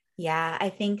 Yeah, I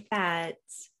think that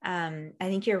I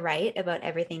think you're right about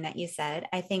everything that you said.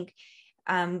 I think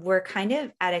we're kind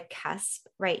of at a cusp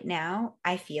right now,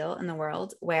 I feel, in the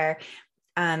world where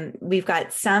we've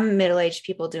got some middle-aged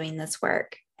people doing this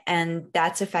work, and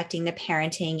that's affecting the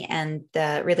parenting and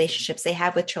the relationships they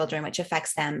have with children, which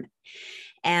affects them.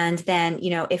 And then,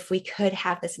 you know, if we could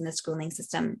have this in the schooling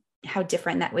system, how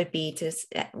different that would be to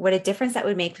what a difference that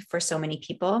would make for so many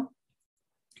people.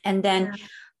 And then Yeah.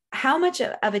 how much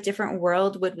of a different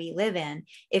world would we live in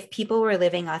if people were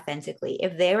living authentically,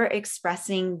 if they were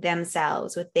expressing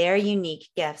themselves with their unique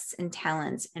gifts and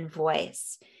talents and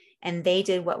voice, and they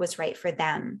did what was right for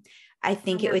them? I I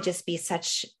think it know. would just be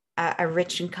such a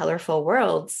rich and colorful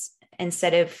world,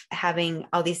 instead of having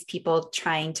all these people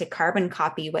trying to carbon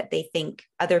copy what they think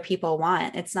other people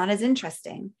want. It's not as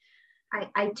interesting.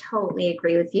 I totally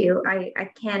agree with you.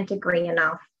 I can't agree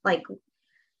enough. Like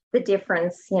the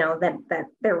difference, you know, that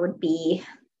there would be.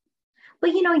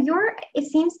 But you know, it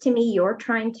seems to me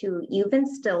you've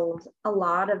instilled a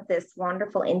lot of this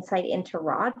wonderful insight into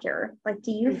Roger. Like,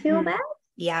 do you feel Mm-hmm. that?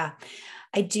 Yeah,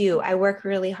 I do. I work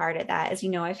really hard at that. As you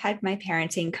know, I've had my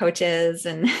parenting coaches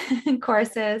and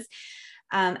courses.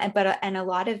 And a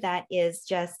lot of that is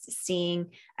just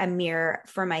seeing a mirror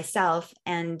for myself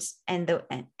and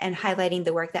highlighting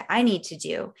the work that I need to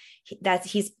do.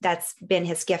 That's been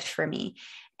his gift for me.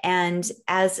 And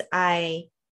as I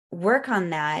work on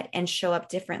that and show up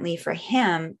differently for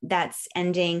him, that's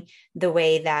ending the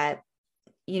way that,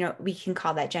 we can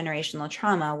call that generational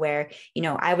trauma where,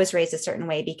 I was raised a certain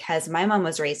way because my mom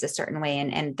was raised a certain way,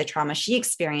 and the trauma she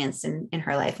experienced in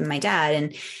her life, and my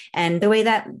dad, and the way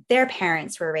that their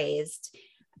parents were raised.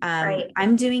 Right.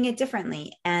 I'm doing it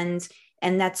differently. And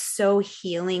that's so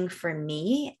healing for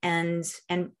me. And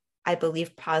I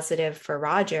believe positive for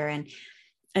Roger.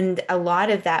 And a lot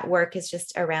of that work is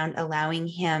just around allowing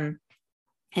him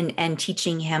and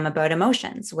teaching him about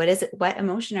emotions. What is it? What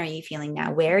emotion are you feeling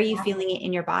now? Where are you feeling it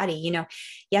in your body?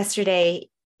 Yesterday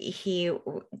he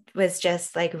was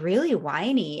just like really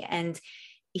whiny, and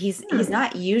he's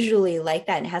not usually like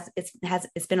that. And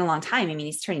it's been a long time. I mean,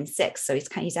 he's turning 6, so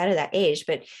he's out of that age,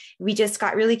 but we just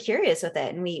got really curious with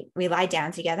it. And we lied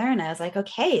down together, and I was like,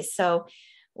 okay, so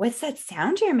what's that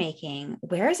sound you're making?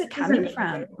 Where is it coming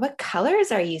from? What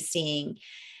colors are you seeing?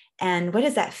 And what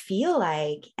does that feel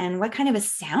like? And what kind of a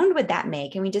sound would that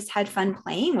make? And we just had fun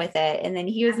playing with it. And then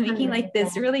he was making like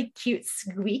this really cute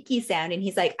squeaky sound. And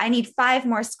he's like, I need 5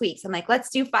 more squeaks. I'm like, let's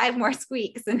do 5 more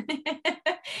squeaks. And,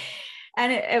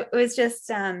 and it was just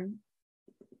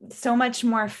so much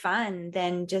more fun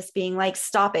than just being like,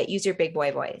 stop it, use your big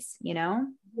boy voice,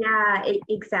 Yeah,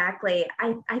 exactly.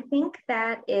 I think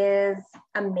that is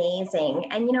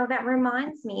amazing. And, that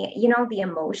reminds me, the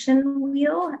emotion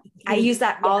wheel. I use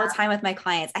that all the time with my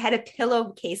clients. I had a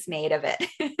pillowcase made of it.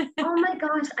 Oh my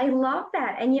gosh, I love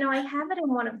that. And, I have it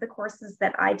in one of the courses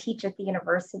that I teach at the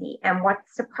university. And what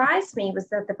surprised me was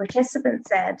that the participant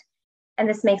said, and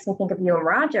this makes me think of you and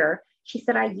Roger, she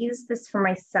said, I use this for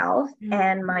myself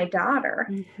and my daughter,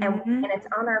 and it's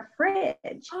on our fridge.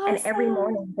 Awesome. And every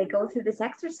morning they go through this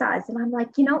exercise. And I'm like,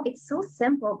 it's so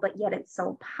simple, but yet it's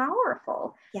so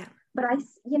powerful. Yeah. But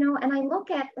and I look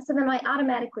at, so then I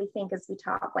automatically think as we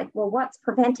talk, like, well, what's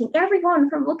preventing everyone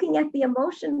from looking at the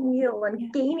emotion wheel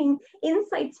and gaining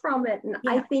insights from it? And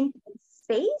I think it's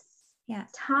space,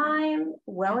 time,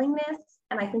 willingness,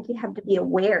 and I think you have to be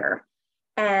aware.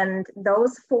 And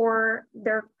those 4,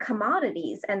 they're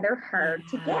commodities, and they're hard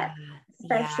to get,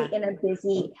 especially in a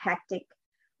busy, hectic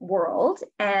world.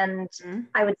 And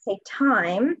I would say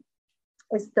time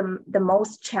is the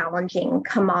most challenging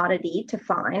commodity to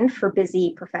find for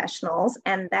busy professionals.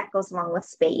 And that goes along with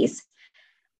space.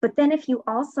 But then if you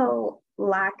also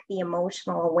lack the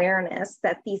emotional awareness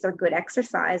that these are good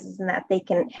exercises and that they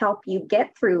can help you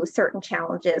get through certain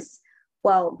challenges,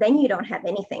 well, then you don't have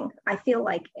anything. I feel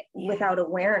like without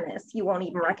awareness, you won't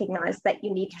even recognize that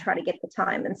you need to try to get the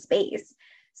time and space.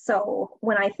 So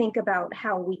when I think about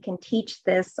how we can teach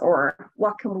this or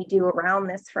what can we do around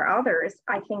this for others,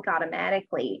 I think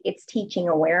automatically it's teaching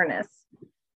awareness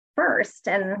first,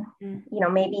 and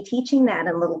maybe teaching that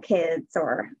in little kids,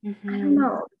 or I don't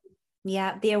know.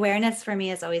 Yeah, the awareness for me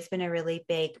has always been a really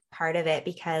big part of it,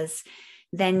 because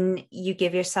then you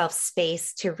give yourself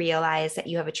space to realize that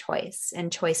you have a choice,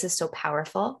 and choice is so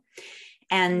powerful.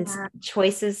 And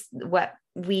choice is what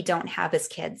we don't have as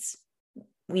kids.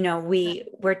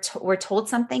 We're told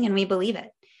something and we believe it.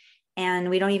 And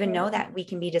we don't even know that we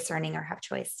can be discerning or have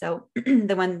choice. So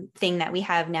the one thing that we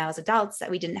have now as adults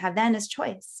that we didn't have then is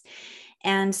choice.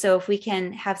 And so if we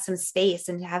can have some space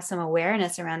and have some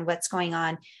awareness around what's going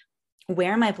on,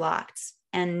 where am I blocked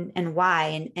and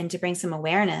why, and to bring some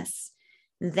awareness,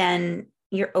 then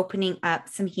you're opening up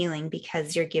some healing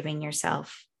because you're giving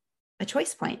yourself a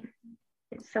choice point.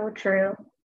 It's so true.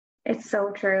 It's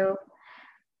so true.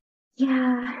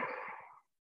 Yeah.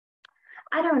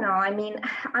 I don't know. I mean,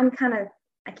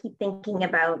 I keep thinking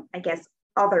about, I guess,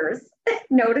 others.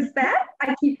 Notice that?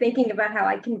 I keep thinking about how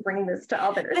I can bring this to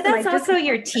others. But that's also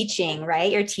your teaching,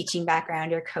 right? Your teaching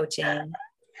background, your coaching.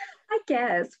 I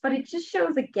guess, but it just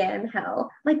shows again how,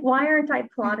 like, why aren't I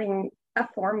plotting a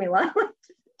formula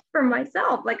for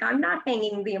myself? Like, I'm not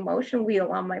hanging the emotion wheel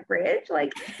on my fridge.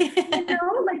 Like,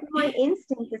 like my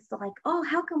instinct is to like, oh,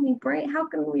 how can we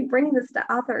bring this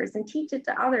to others and teach it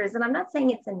to others? And I'm not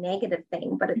saying it's a negative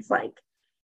thing, but it's like,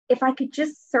 if I could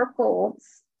just circle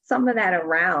some of that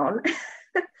around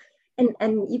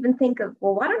and even think of,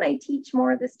 well, why don't I teach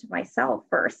more of this to myself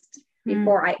first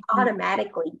before I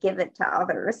automatically give it to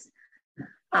others?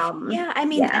 I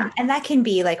mean, and that can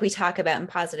be, like we talk about in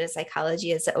positive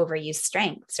psychology, as the overused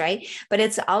strengths, right? But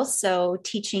it's also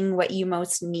teaching what you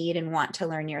most need and want to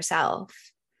learn yourself.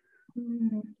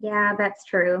 Yeah, that's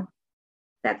true.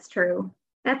 That's true.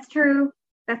 That's true.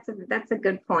 That's a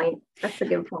good point. That's a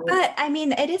good point. But I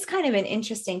mean, it is kind of an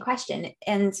interesting question.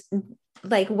 And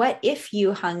like, what if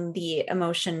you hung the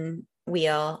emotion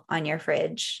wheel on your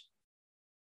fridge?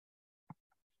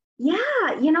 Yeah,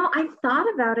 I've thought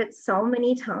about it so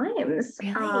many times.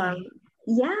 Really?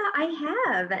 Yeah, I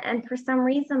have. And for some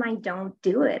reason I don't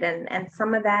do it. And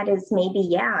some of that is maybe,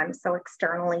 yeah, I'm so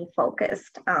externally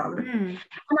focused. Hmm. And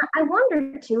I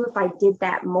wonder too, if I did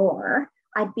that more,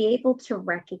 I'd be able to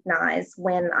recognize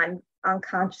when I'm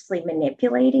unconsciously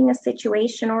manipulating a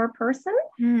situation or a person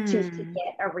to Hmm.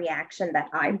 get a reaction that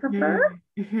I prefer.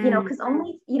 Hmm. Because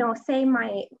only, say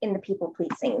in the people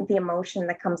pleasing, the emotion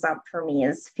that comes up for me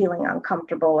is feeling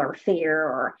uncomfortable or fear,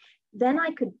 or then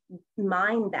I could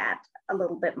mind that a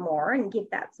little bit more and give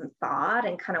that some thought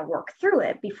and kind of work through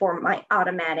it before my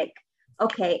automatic,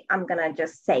 okay, I'm going to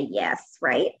just say yes,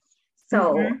 right?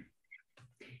 So, Hmm.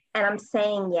 and I'm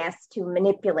saying yes to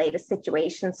manipulate a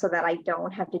situation so that I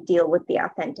don't have to deal with the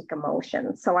authentic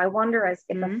emotion. So I wonder as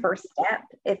if a Hmm. first step,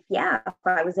 if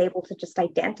I was able to just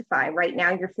identify right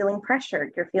now you're feeling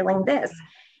pressured, you're feeling this,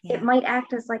 it Yeah. might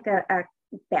act as like a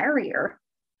barrier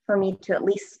for me to at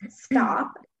least Yeah.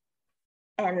 stop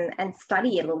and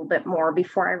study a little bit more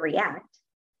before I react.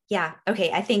 Yeah.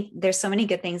 Okay. I think there's so many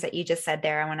good things that you just said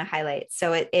there I want to highlight.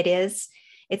 So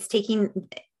it's taking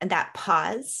that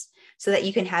pause so that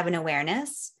you can have an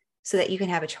awareness, so that you can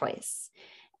have a choice.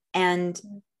 And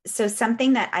so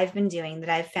something that I've been doing that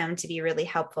I've found to be really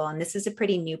helpful, and this is a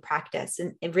pretty new practice,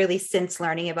 and it really since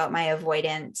learning about my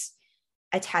avoidant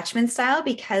attachment style,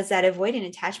 because that avoidant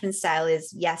attachment style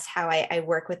is, yes, how I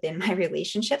work within my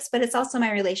relationships, but it's also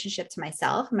my relationship to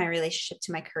myself, my relationship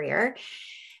to my career.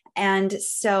 And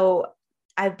so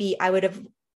I would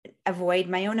avoid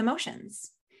my own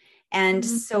emotions. And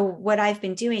Mm-hmm. so what I've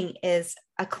been doing is,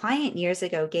 a client years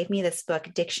ago gave me this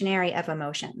book, Dictionary of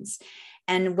Emotions.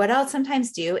 And what I'll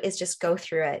sometimes do is just go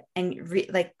through it and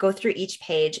go through each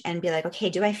page and be like, okay,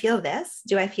 do I feel this?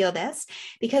 Do I feel this?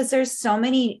 Because there's so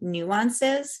many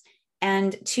nuances.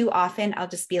 And too often I'll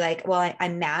just be like, well,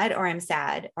 I'm mad or I'm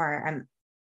sad or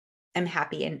I'm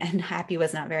happy, and happy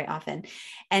was not very often,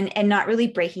 and not really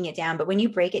breaking it down. But when you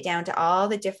break it down to all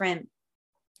the different,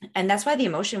 and that's why the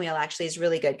emotion wheel actually is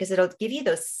really good, because it'll give you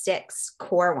those 6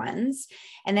 core ones,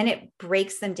 and then it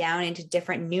breaks them down into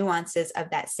different nuances of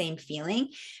that same feeling,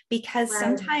 because Right.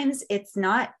 sometimes it's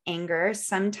not anger,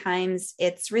 sometimes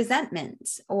it's resentment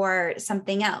or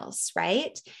something else,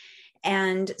 right?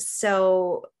 And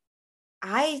so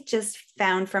I just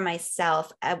found for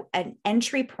myself an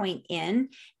entry point in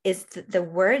is the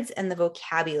words and the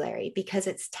vocabulary, because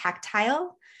it's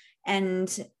tactile and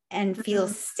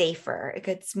feels safer.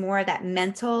 It's more that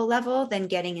mental level than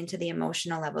getting into the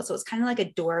emotional level. So it's kind of like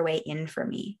a doorway in for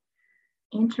me.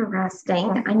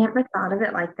 Interesting. I never thought of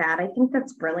it like that. I think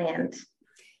that's brilliant.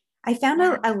 I found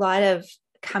Yeah. a lot of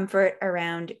comfort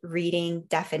around reading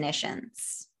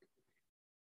definitions.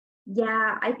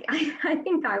 Yeah, I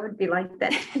think I would be like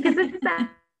that because it's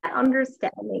that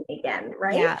understanding again,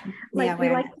 right? Yeah, the Like we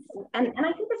like, awareness. and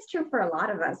I think it's true for a lot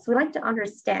of us. We like to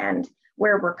understand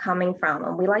where we're coming from,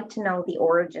 and we like to know the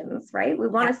origins, right? We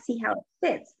want Yeah, to see how it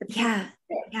fits, the yeah, pieces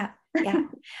fit. yeah, yeah.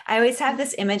 I always have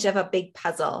this image of a big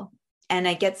puzzle, and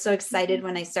I get so excited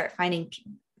when I start finding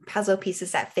puzzle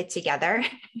pieces that fit together.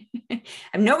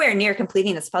 I'm nowhere near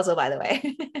completing this puzzle, by the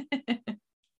way.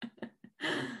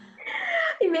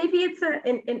 Maybe it's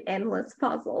an endless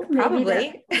puzzle. Maybe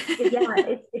Probably.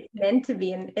 it's meant to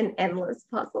be an endless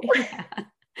puzzle. Yeah,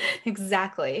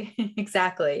 exactly.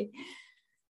 Exactly.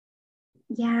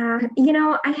 Yeah,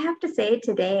 I have to say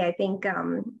today, I think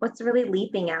what's really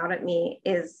leaping out at me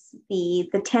is the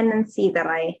tendency that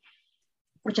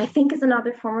which I think is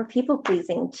another form of people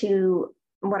pleasing, to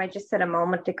what I just said a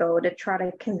moment ago, to try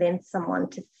to convince someone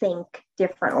to think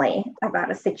differently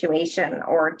about a situation,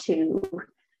 or to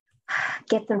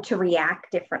get them to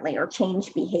react differently or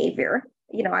change behavior.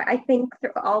 I think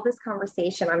through all this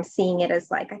conversation, I'm seeing it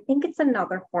as like, I think it's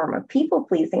another form of people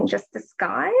pleasing, just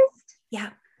disguised. Yeah,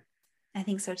 I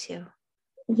think so too.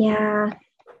 Yeah.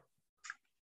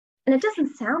 And it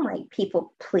doesn't sound like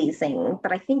people pleasing,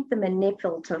 but I think the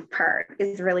manipulative part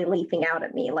is really leaping out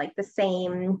at me, like the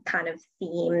same kind of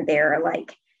theme there.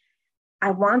 Like,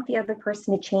 I want the other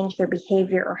person to change their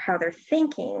behavior or how they're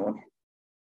thinking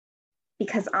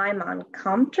because I'm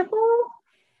uncomfortable.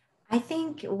 I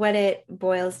think what it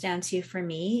boils down to for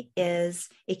me is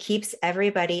it keeps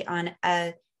everybody on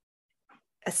a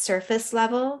surface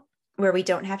level where we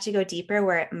don't have to go deeper,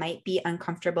 where it might be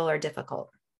uncomfortable or difficult.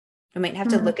 We might have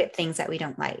to look at things that we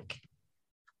don't like.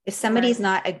 If somebody's Right.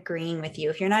 not agreeing with you,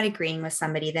 if you're not agreeing with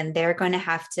somebody, then they're going to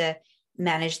have to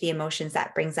manage the emotions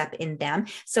that brings up in them.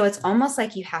 So it's almost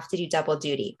like you have to do double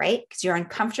duty, right? Because you're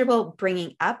uncomfortable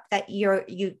bringing up that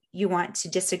you want to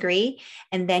disagree,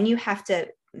 and then you have to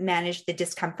manage the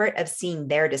discomfort of seeing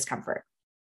their discomfort.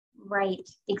 Right.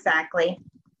 Exactly.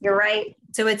 You're right.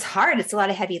 So it's hard. It's a lot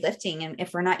of heavy lifting. And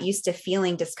if we're not used to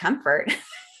feeling discomfort,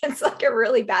 it's like a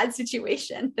really bad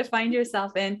situation to find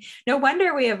yourself in. No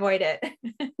wonder we avoid it.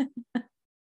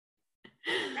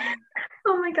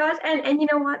 Oh my gosh. And you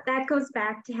know what? That goes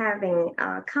back to having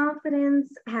confidence,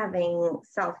 having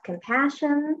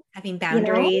self-compassion, Having you know,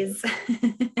 boundaries.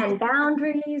 and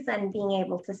boundaries and being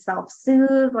able to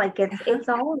self-soothe. Like Uh-huh.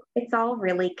 it's all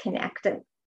really connected.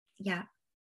 Yeah.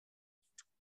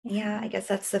 Yeah. I Yeah. guess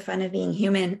that's the fun of being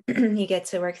human. You get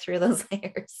to work through those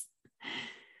layers.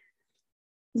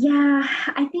 Yeah,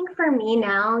 I think for me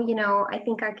now, I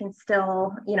think I can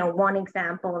still, one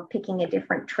example of picking a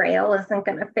different trail isn't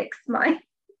going to fix my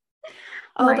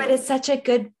Oh, but my it's such a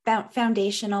good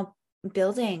foundational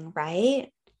building,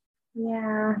 right?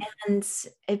 yeah. And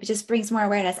it just brings more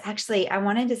awareness. Actually, I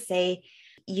wanted to say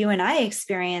you and I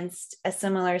experienced a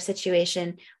similar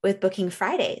situation with booking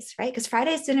Fridays, right? Because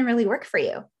Fridays didn't really work for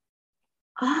you.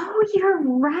 Oh, you're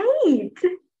right.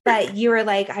 But you were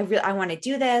like, I want to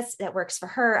do this. That works for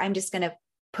her. I'm just going to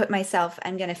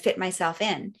I'm going to fit myself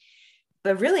in.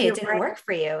 But really, it You're didn't right. work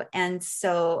for you. And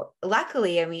so,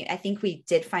 luckily, I mean, I think we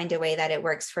did find a way that it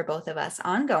works for both of us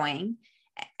ongoing,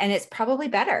 and it's probably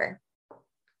better.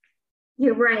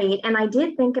 You're right. And I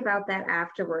did think about that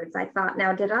afterwards. I thought,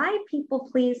 now, did I people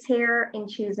please here in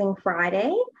choosing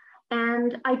Friday?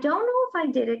 And I don't know if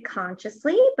I did it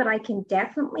consciously, but I can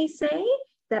definitely say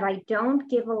that I don't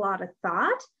give a lot of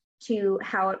thought to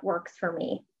how it works for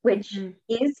me, which Mhm.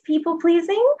 is people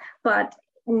pleasing, but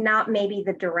not maybe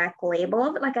the direct label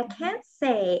of it. Like I can't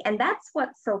say, and that's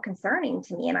what's so concerning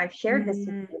to me. And I've shared this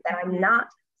with you that I'm Mhm. not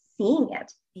seeing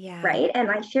it. Yeah. Right.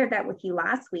 And I shared that with you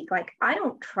last week. Like, I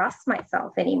don't trust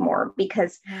myself anymore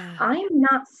because Yeah. I'm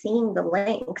not seeing the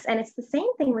links. And it's the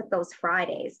same thing with those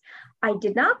Fridays. I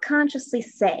did not consciously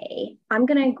say, I'm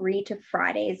going to agree to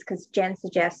Fridays because Jen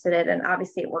suggested it. And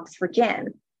obviously it works for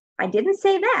Jen. I didn't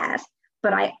say that.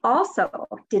 But I also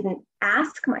didn't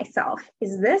ask myself,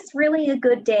 is this really a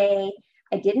good day?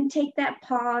 I didn't take that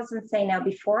pause and say, now,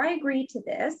 before I agree to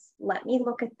this, let me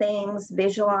look at things,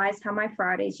 visualize how my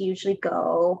Fridays usually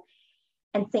go,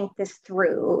 and think this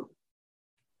through.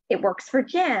 It works for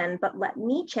Jen, but let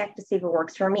me check to see if it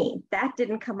works for me. That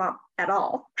didn't come up at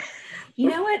all. You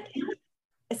know what?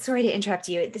 Sorry to interrupt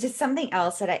you. This is something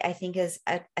else that I think is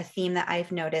a theme that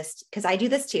I've noticed because I do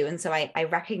this too. And so I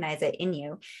recognize it in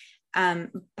you.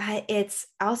 But it's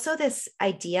also this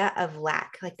idea of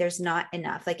lack, like there's not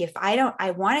enough. Like if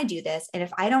I want to do this, and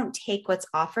if I don't take what's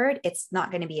offered, it's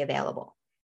not going to be available.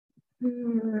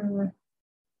 Hmm,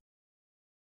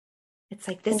 It's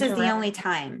like, this is the only interesting.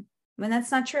 time, when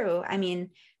that's not true. I mean,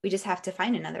 we just have to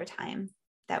find another time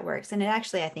that works. And it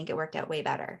actually, I think it worked out way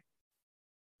better.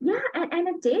 Yeah, and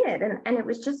it did. And it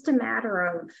was just a matter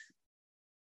of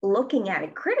looking at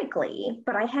it critically,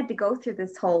 but I had to go through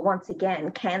this whole once again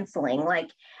canceling.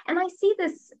 Like, and I see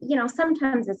this,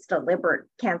 sometimes it's deliberate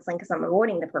canceling because I'm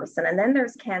avoiding the person. And then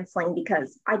there's canceling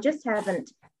because I just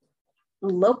haven't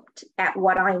looked at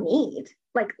what I need.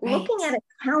 Like Right. looking at a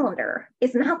calendar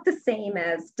is not the same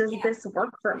as does Yeah. this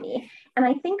work for me? And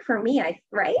I think for me,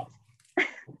 right?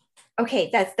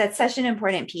 Okay. That's such an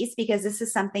important piece because this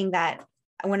is something that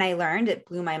when I learned, it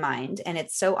blew my mind, and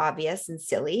it's so obvious and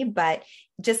silly, but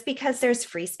just because there's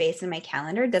free space in my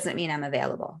calendar doesn't mean I'm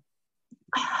available.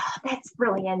 Oh, that's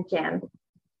brilliant, Jen.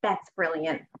 That's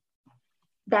brilliant.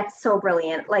 That's so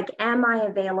brilliant. Like, am I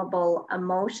available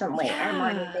emotionally? Am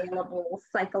I Yeah. available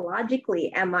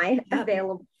psychologically? Am I Yep.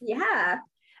 available? Yeah.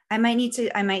 I might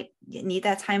need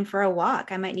that time for a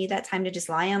walk. I might need that time to just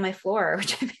lie on my floor,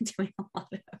 which I've been doing a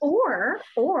lot of.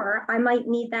 Or I might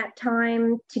need that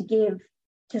time to give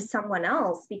to someone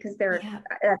else because Yeah.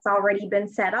 that's already been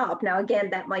set up. Now, again,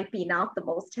 that might be not the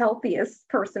most healthiest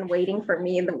person waiting for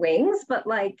me in the wings, but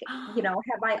like,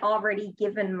 have I already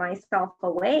given myself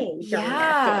away during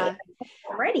that day Yeah.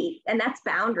 already? And that's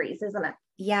boundaries, isn't it?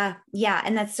 Yeah. Yeah.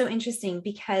 And that's so interesting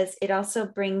because it also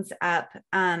brings up,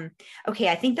 okay,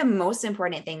 I think the most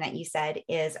important thing that you said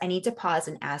is I need to pause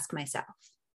and ask myself.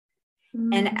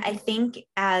 And I Mm, think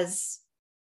as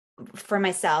for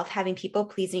myself, having people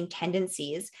pleasing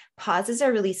tendencies, pauses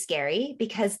are really scary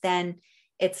because then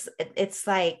it's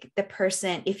like the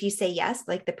person, if you say yes,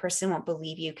 like the person won't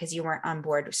believe you because you weren't on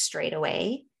board straight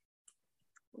away.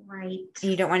 Right.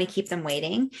 and you don't want to keep them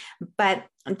waiting. But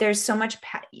there's so much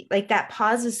like that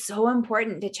pause is so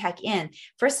important to check in.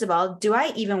 First of all, do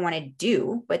I even want to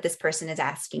do what this person is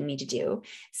asking me to do?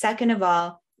 Second of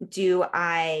all, do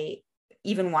I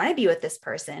even want to be with this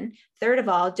person? Third of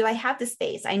all, do I have the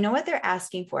space? I know what they're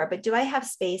asking for, but do I have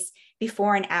space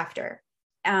before and after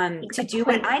to do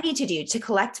what I need to do, to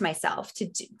collect myself,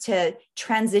 to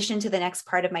transition to the next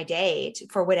part of my day,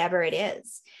 for whatever it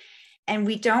is? And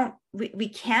we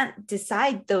can't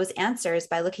decide those answers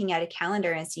by looking at a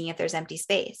calendar and seeing if there's empty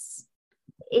space.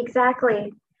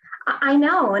 Exactly. I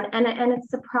know. And it's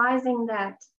surprising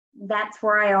that that's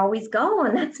where I always go.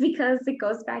 And that's because it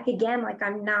goes back again, like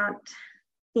I'm not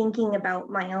thinking about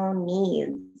my own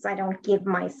needs. I don't give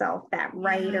myself that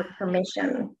right or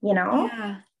permission, you know?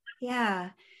 Yeah. Yeah.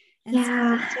 And so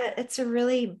Yeah. it's a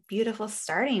really beautiful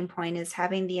starting point, is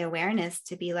having the awareness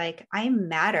to be like, I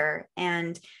matter,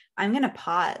 and I'm going to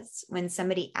pause when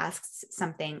somebody asks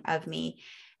something of me.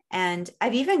 And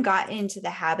I've even gotten into the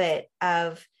habit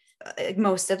of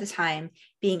most of the time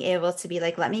being able to be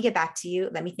like, let me get back to you.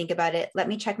 Let me think about it. Let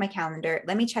me check my calendar.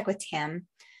 Let me check with Tim.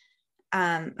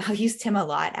 I'll use Tim a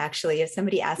lot, actually. If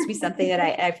somebody asks me something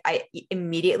that I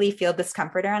immediately feel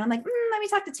discomfort around, I'm like, let me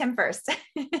talk to Tim first.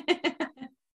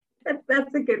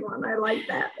 That's a good one. I like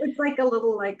that. It's like a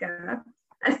little, like a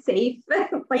safe,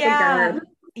 like a Yeah. guard.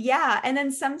 Yeah. And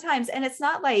then sometimes, and it's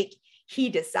not like he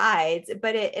decides,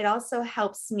 but it also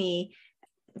helps me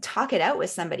talk it out with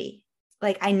somebody.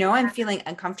 Like, I know I'm feeling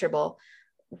uncomfortable.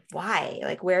 Why?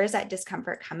 Like, where is that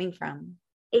discomfort coming from?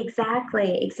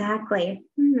 Exactly. Exactly.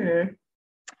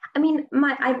 I mean,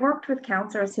 I've worked with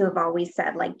counselors who have always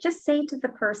said, like, just say to the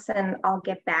person, I'll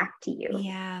get back to you.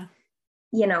 Yeah.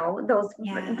 You know, those,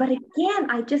 Yeah. but again,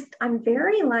 I'm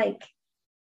very like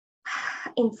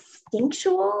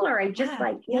instinctual, or I just Yeah.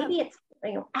 like, Yep. maybe it's,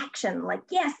 action, like,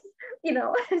 yes,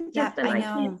 just, Yep. and I I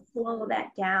can't know. slow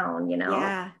that down.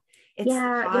 Yeah. It's the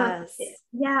Yeah, pause.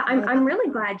 yeah, All I'm about.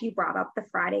 really glad you brought up the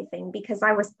Friday thing, because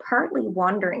I was partly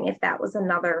wondering if that was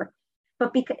another,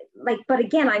 but because, like, but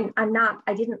again, I'm not,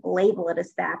 I didn't label it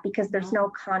as that because there's No. no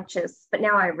conscious, but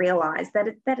now I realize that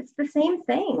it's the same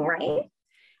thing, right?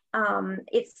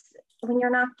 It's when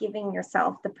you're not giving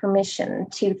yourself the permission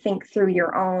to think through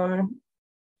your own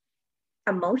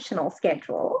emotional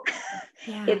schedule.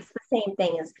 Yeah. It's the same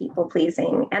thing as people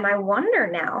pleasing. And I wonder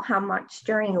now how much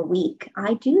during a week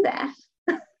I do that.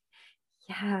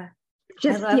 Yeah.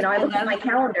 Just, I look at my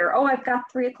calendar. Oh, I've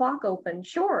got 3 o'clock open.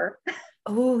 Sure.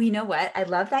 Oh, you know what? I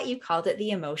love that you called it the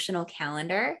emotional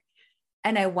calendar.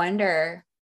 And I wonder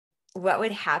what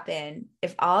would happen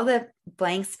if all the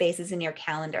blank spaces in your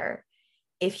calendar,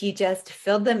 if you just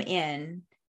filled them in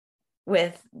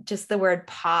with just the word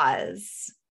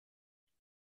pause,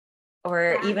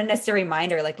 or even just a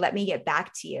reminder, like, let me get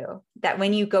back to you. That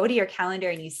when you go to your calendar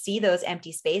and you see those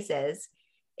empty spaces,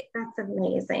 That's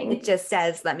amazing. it just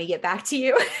says, let me get back to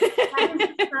you.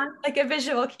 That is Like a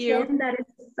visual cue. Jen, that is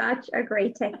such a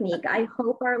great technique. I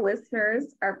hope our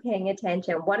listeners are paying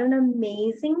attention. What an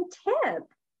amazing tip.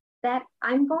 That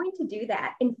I'm going to do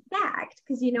that. In fact,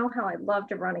 because you know how I love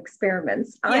to run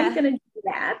experiments, I'm Yeah. going to do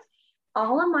that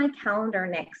all on my calendar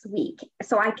next week,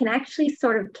 so I can actually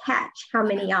sort of catch how I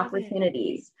many love it.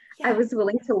 opportunities I Yeah. was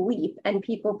willing to leap and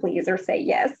people please or say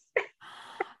yes.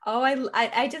 Oh,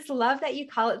 I just love that you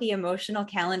call it the emotional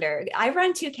calendar. I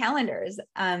run two calendars,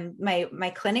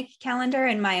 my clinic calendar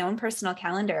and my own personal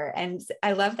calendar. And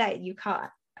I love that you call.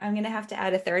 I'm gonna have to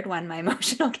add a third one, my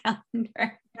emotional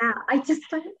calendar. Yeah,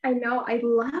 I know, I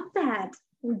love that.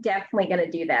 I'm definitely going to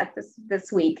do that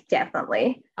this week,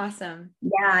 definitely. Awesome.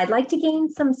 Yeah, I'd like to gain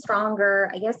some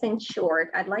stronger, I guess in short,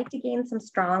 I'd like to gain some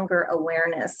stronger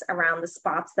awareness around the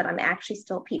spots that I'm actually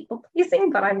still people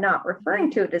pleasing, but I'm not referring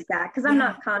to it as that because I'm Yeah.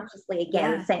 not consciously,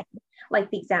 again, Yeah. saying, like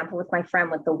the example with my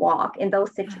friend with the walk. In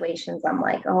those situations, I'm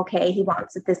like, okay, he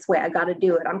wants it this way. I got to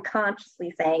do it. I'm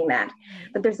consciously saying that.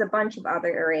 But there's a bunch of other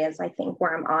areas I think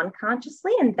where I'm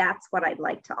unconsciously, and that's what I'd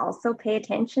like to also pay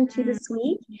attention to this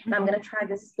week. And I'm going to try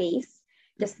this space,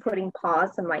 just putting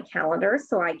pause in my calendar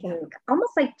so I can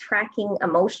almost like tracking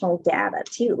emotional data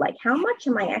too. Like, how much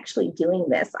am I actually doing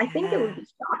this? I think it would be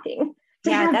shocking to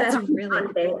Yeah, have that's that really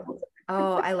unveiled. cool.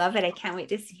 Oh, I love it. I can't wait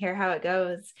to hear how it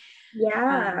goes.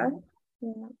 Yeah. Um,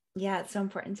 yeah, it's so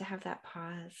important to have that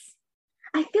pause.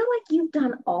 I feel like you've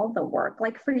done all the work.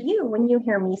 Like for you, when you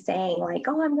hear me saying like,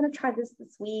 "Oh, I'm going to try this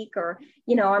week," or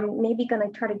I'm maybe going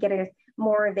to try to get a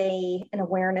more of an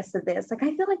awareness of this. Like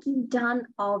I feel like you've done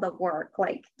all the work.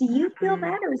 Like, do you feel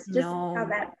that, or is just how No,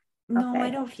 that? no, I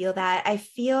Okay. don't feel that. I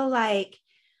feel like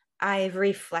I've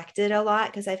reflected a lot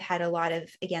because I've had a lot of,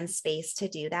 again, space to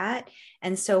do that.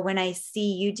 And so when I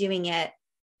see you doing it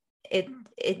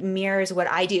it mirrors what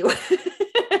I do.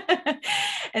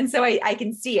 And so I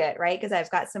can see it, right? Because I've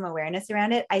got some awareness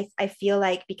around it. I feel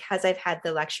like because I've had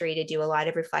the luxury to do a lot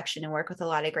of reflection and work with a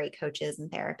lot of great coaches and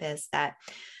therapists that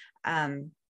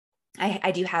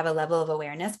I do have a level of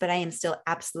awareness, but I am still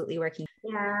absolutely working.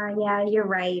 Yeah, you're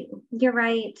right. You're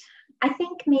right. I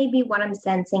think maybe what I'm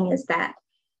sensing is that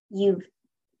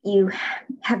you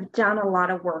have done a lot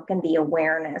of work in the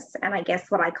awareness, and I guess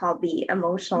what I call the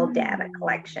emotional data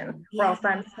collection, or else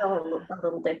I'm still a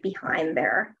little bit behind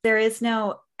there. There is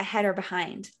no ahead or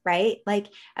behind, right? Like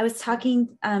I was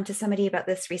talking to somebody about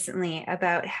this recently,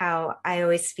 about how I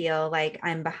always feel like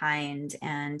I'm behind.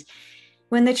 And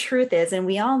when the truth is, and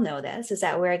we all know this, is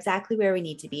that we're exactly where we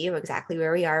need to be, we're exactly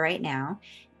where we are right now.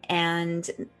 And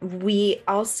we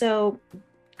also,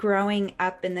 growing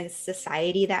up in the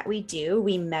society that we do,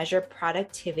 we measure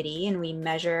productivity and we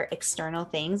measure external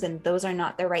things, and those are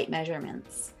not the right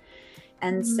measurements.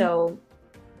 And so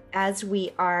as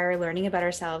we are learning about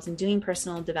ourselves and doing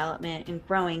personal development and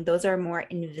growing, those are more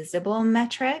invisible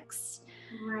metrics.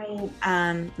 Right.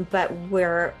 But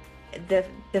we're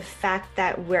the fact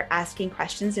that we're asking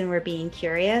questions and we're being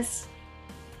curious,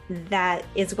 that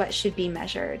is what should be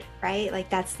measured, right? Like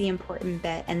that's the important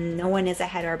bit, and no one is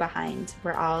ahead or behind.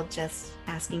 We're all just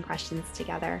asking questions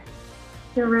together.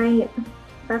 You're right.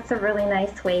 That's a really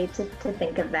nice way to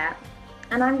think of that.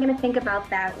 And I'm going to think about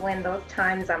that when those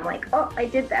times I'm like, oh, I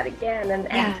did that again,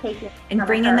 and take it and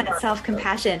bring in that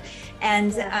self-compassion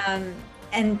and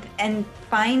and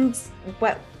find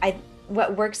what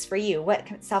works for you, what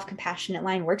self-compassionate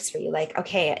line works for you. Like,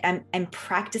 okay, I'm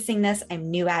practicing this,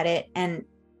 I'm new at it, and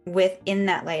within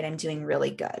that light, I'm doing really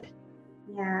good.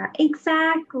 Yeah,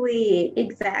 exactly.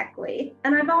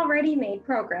 And I've already made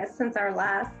progress since our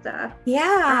last.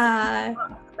 Yeah,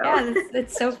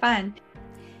 it's so fun.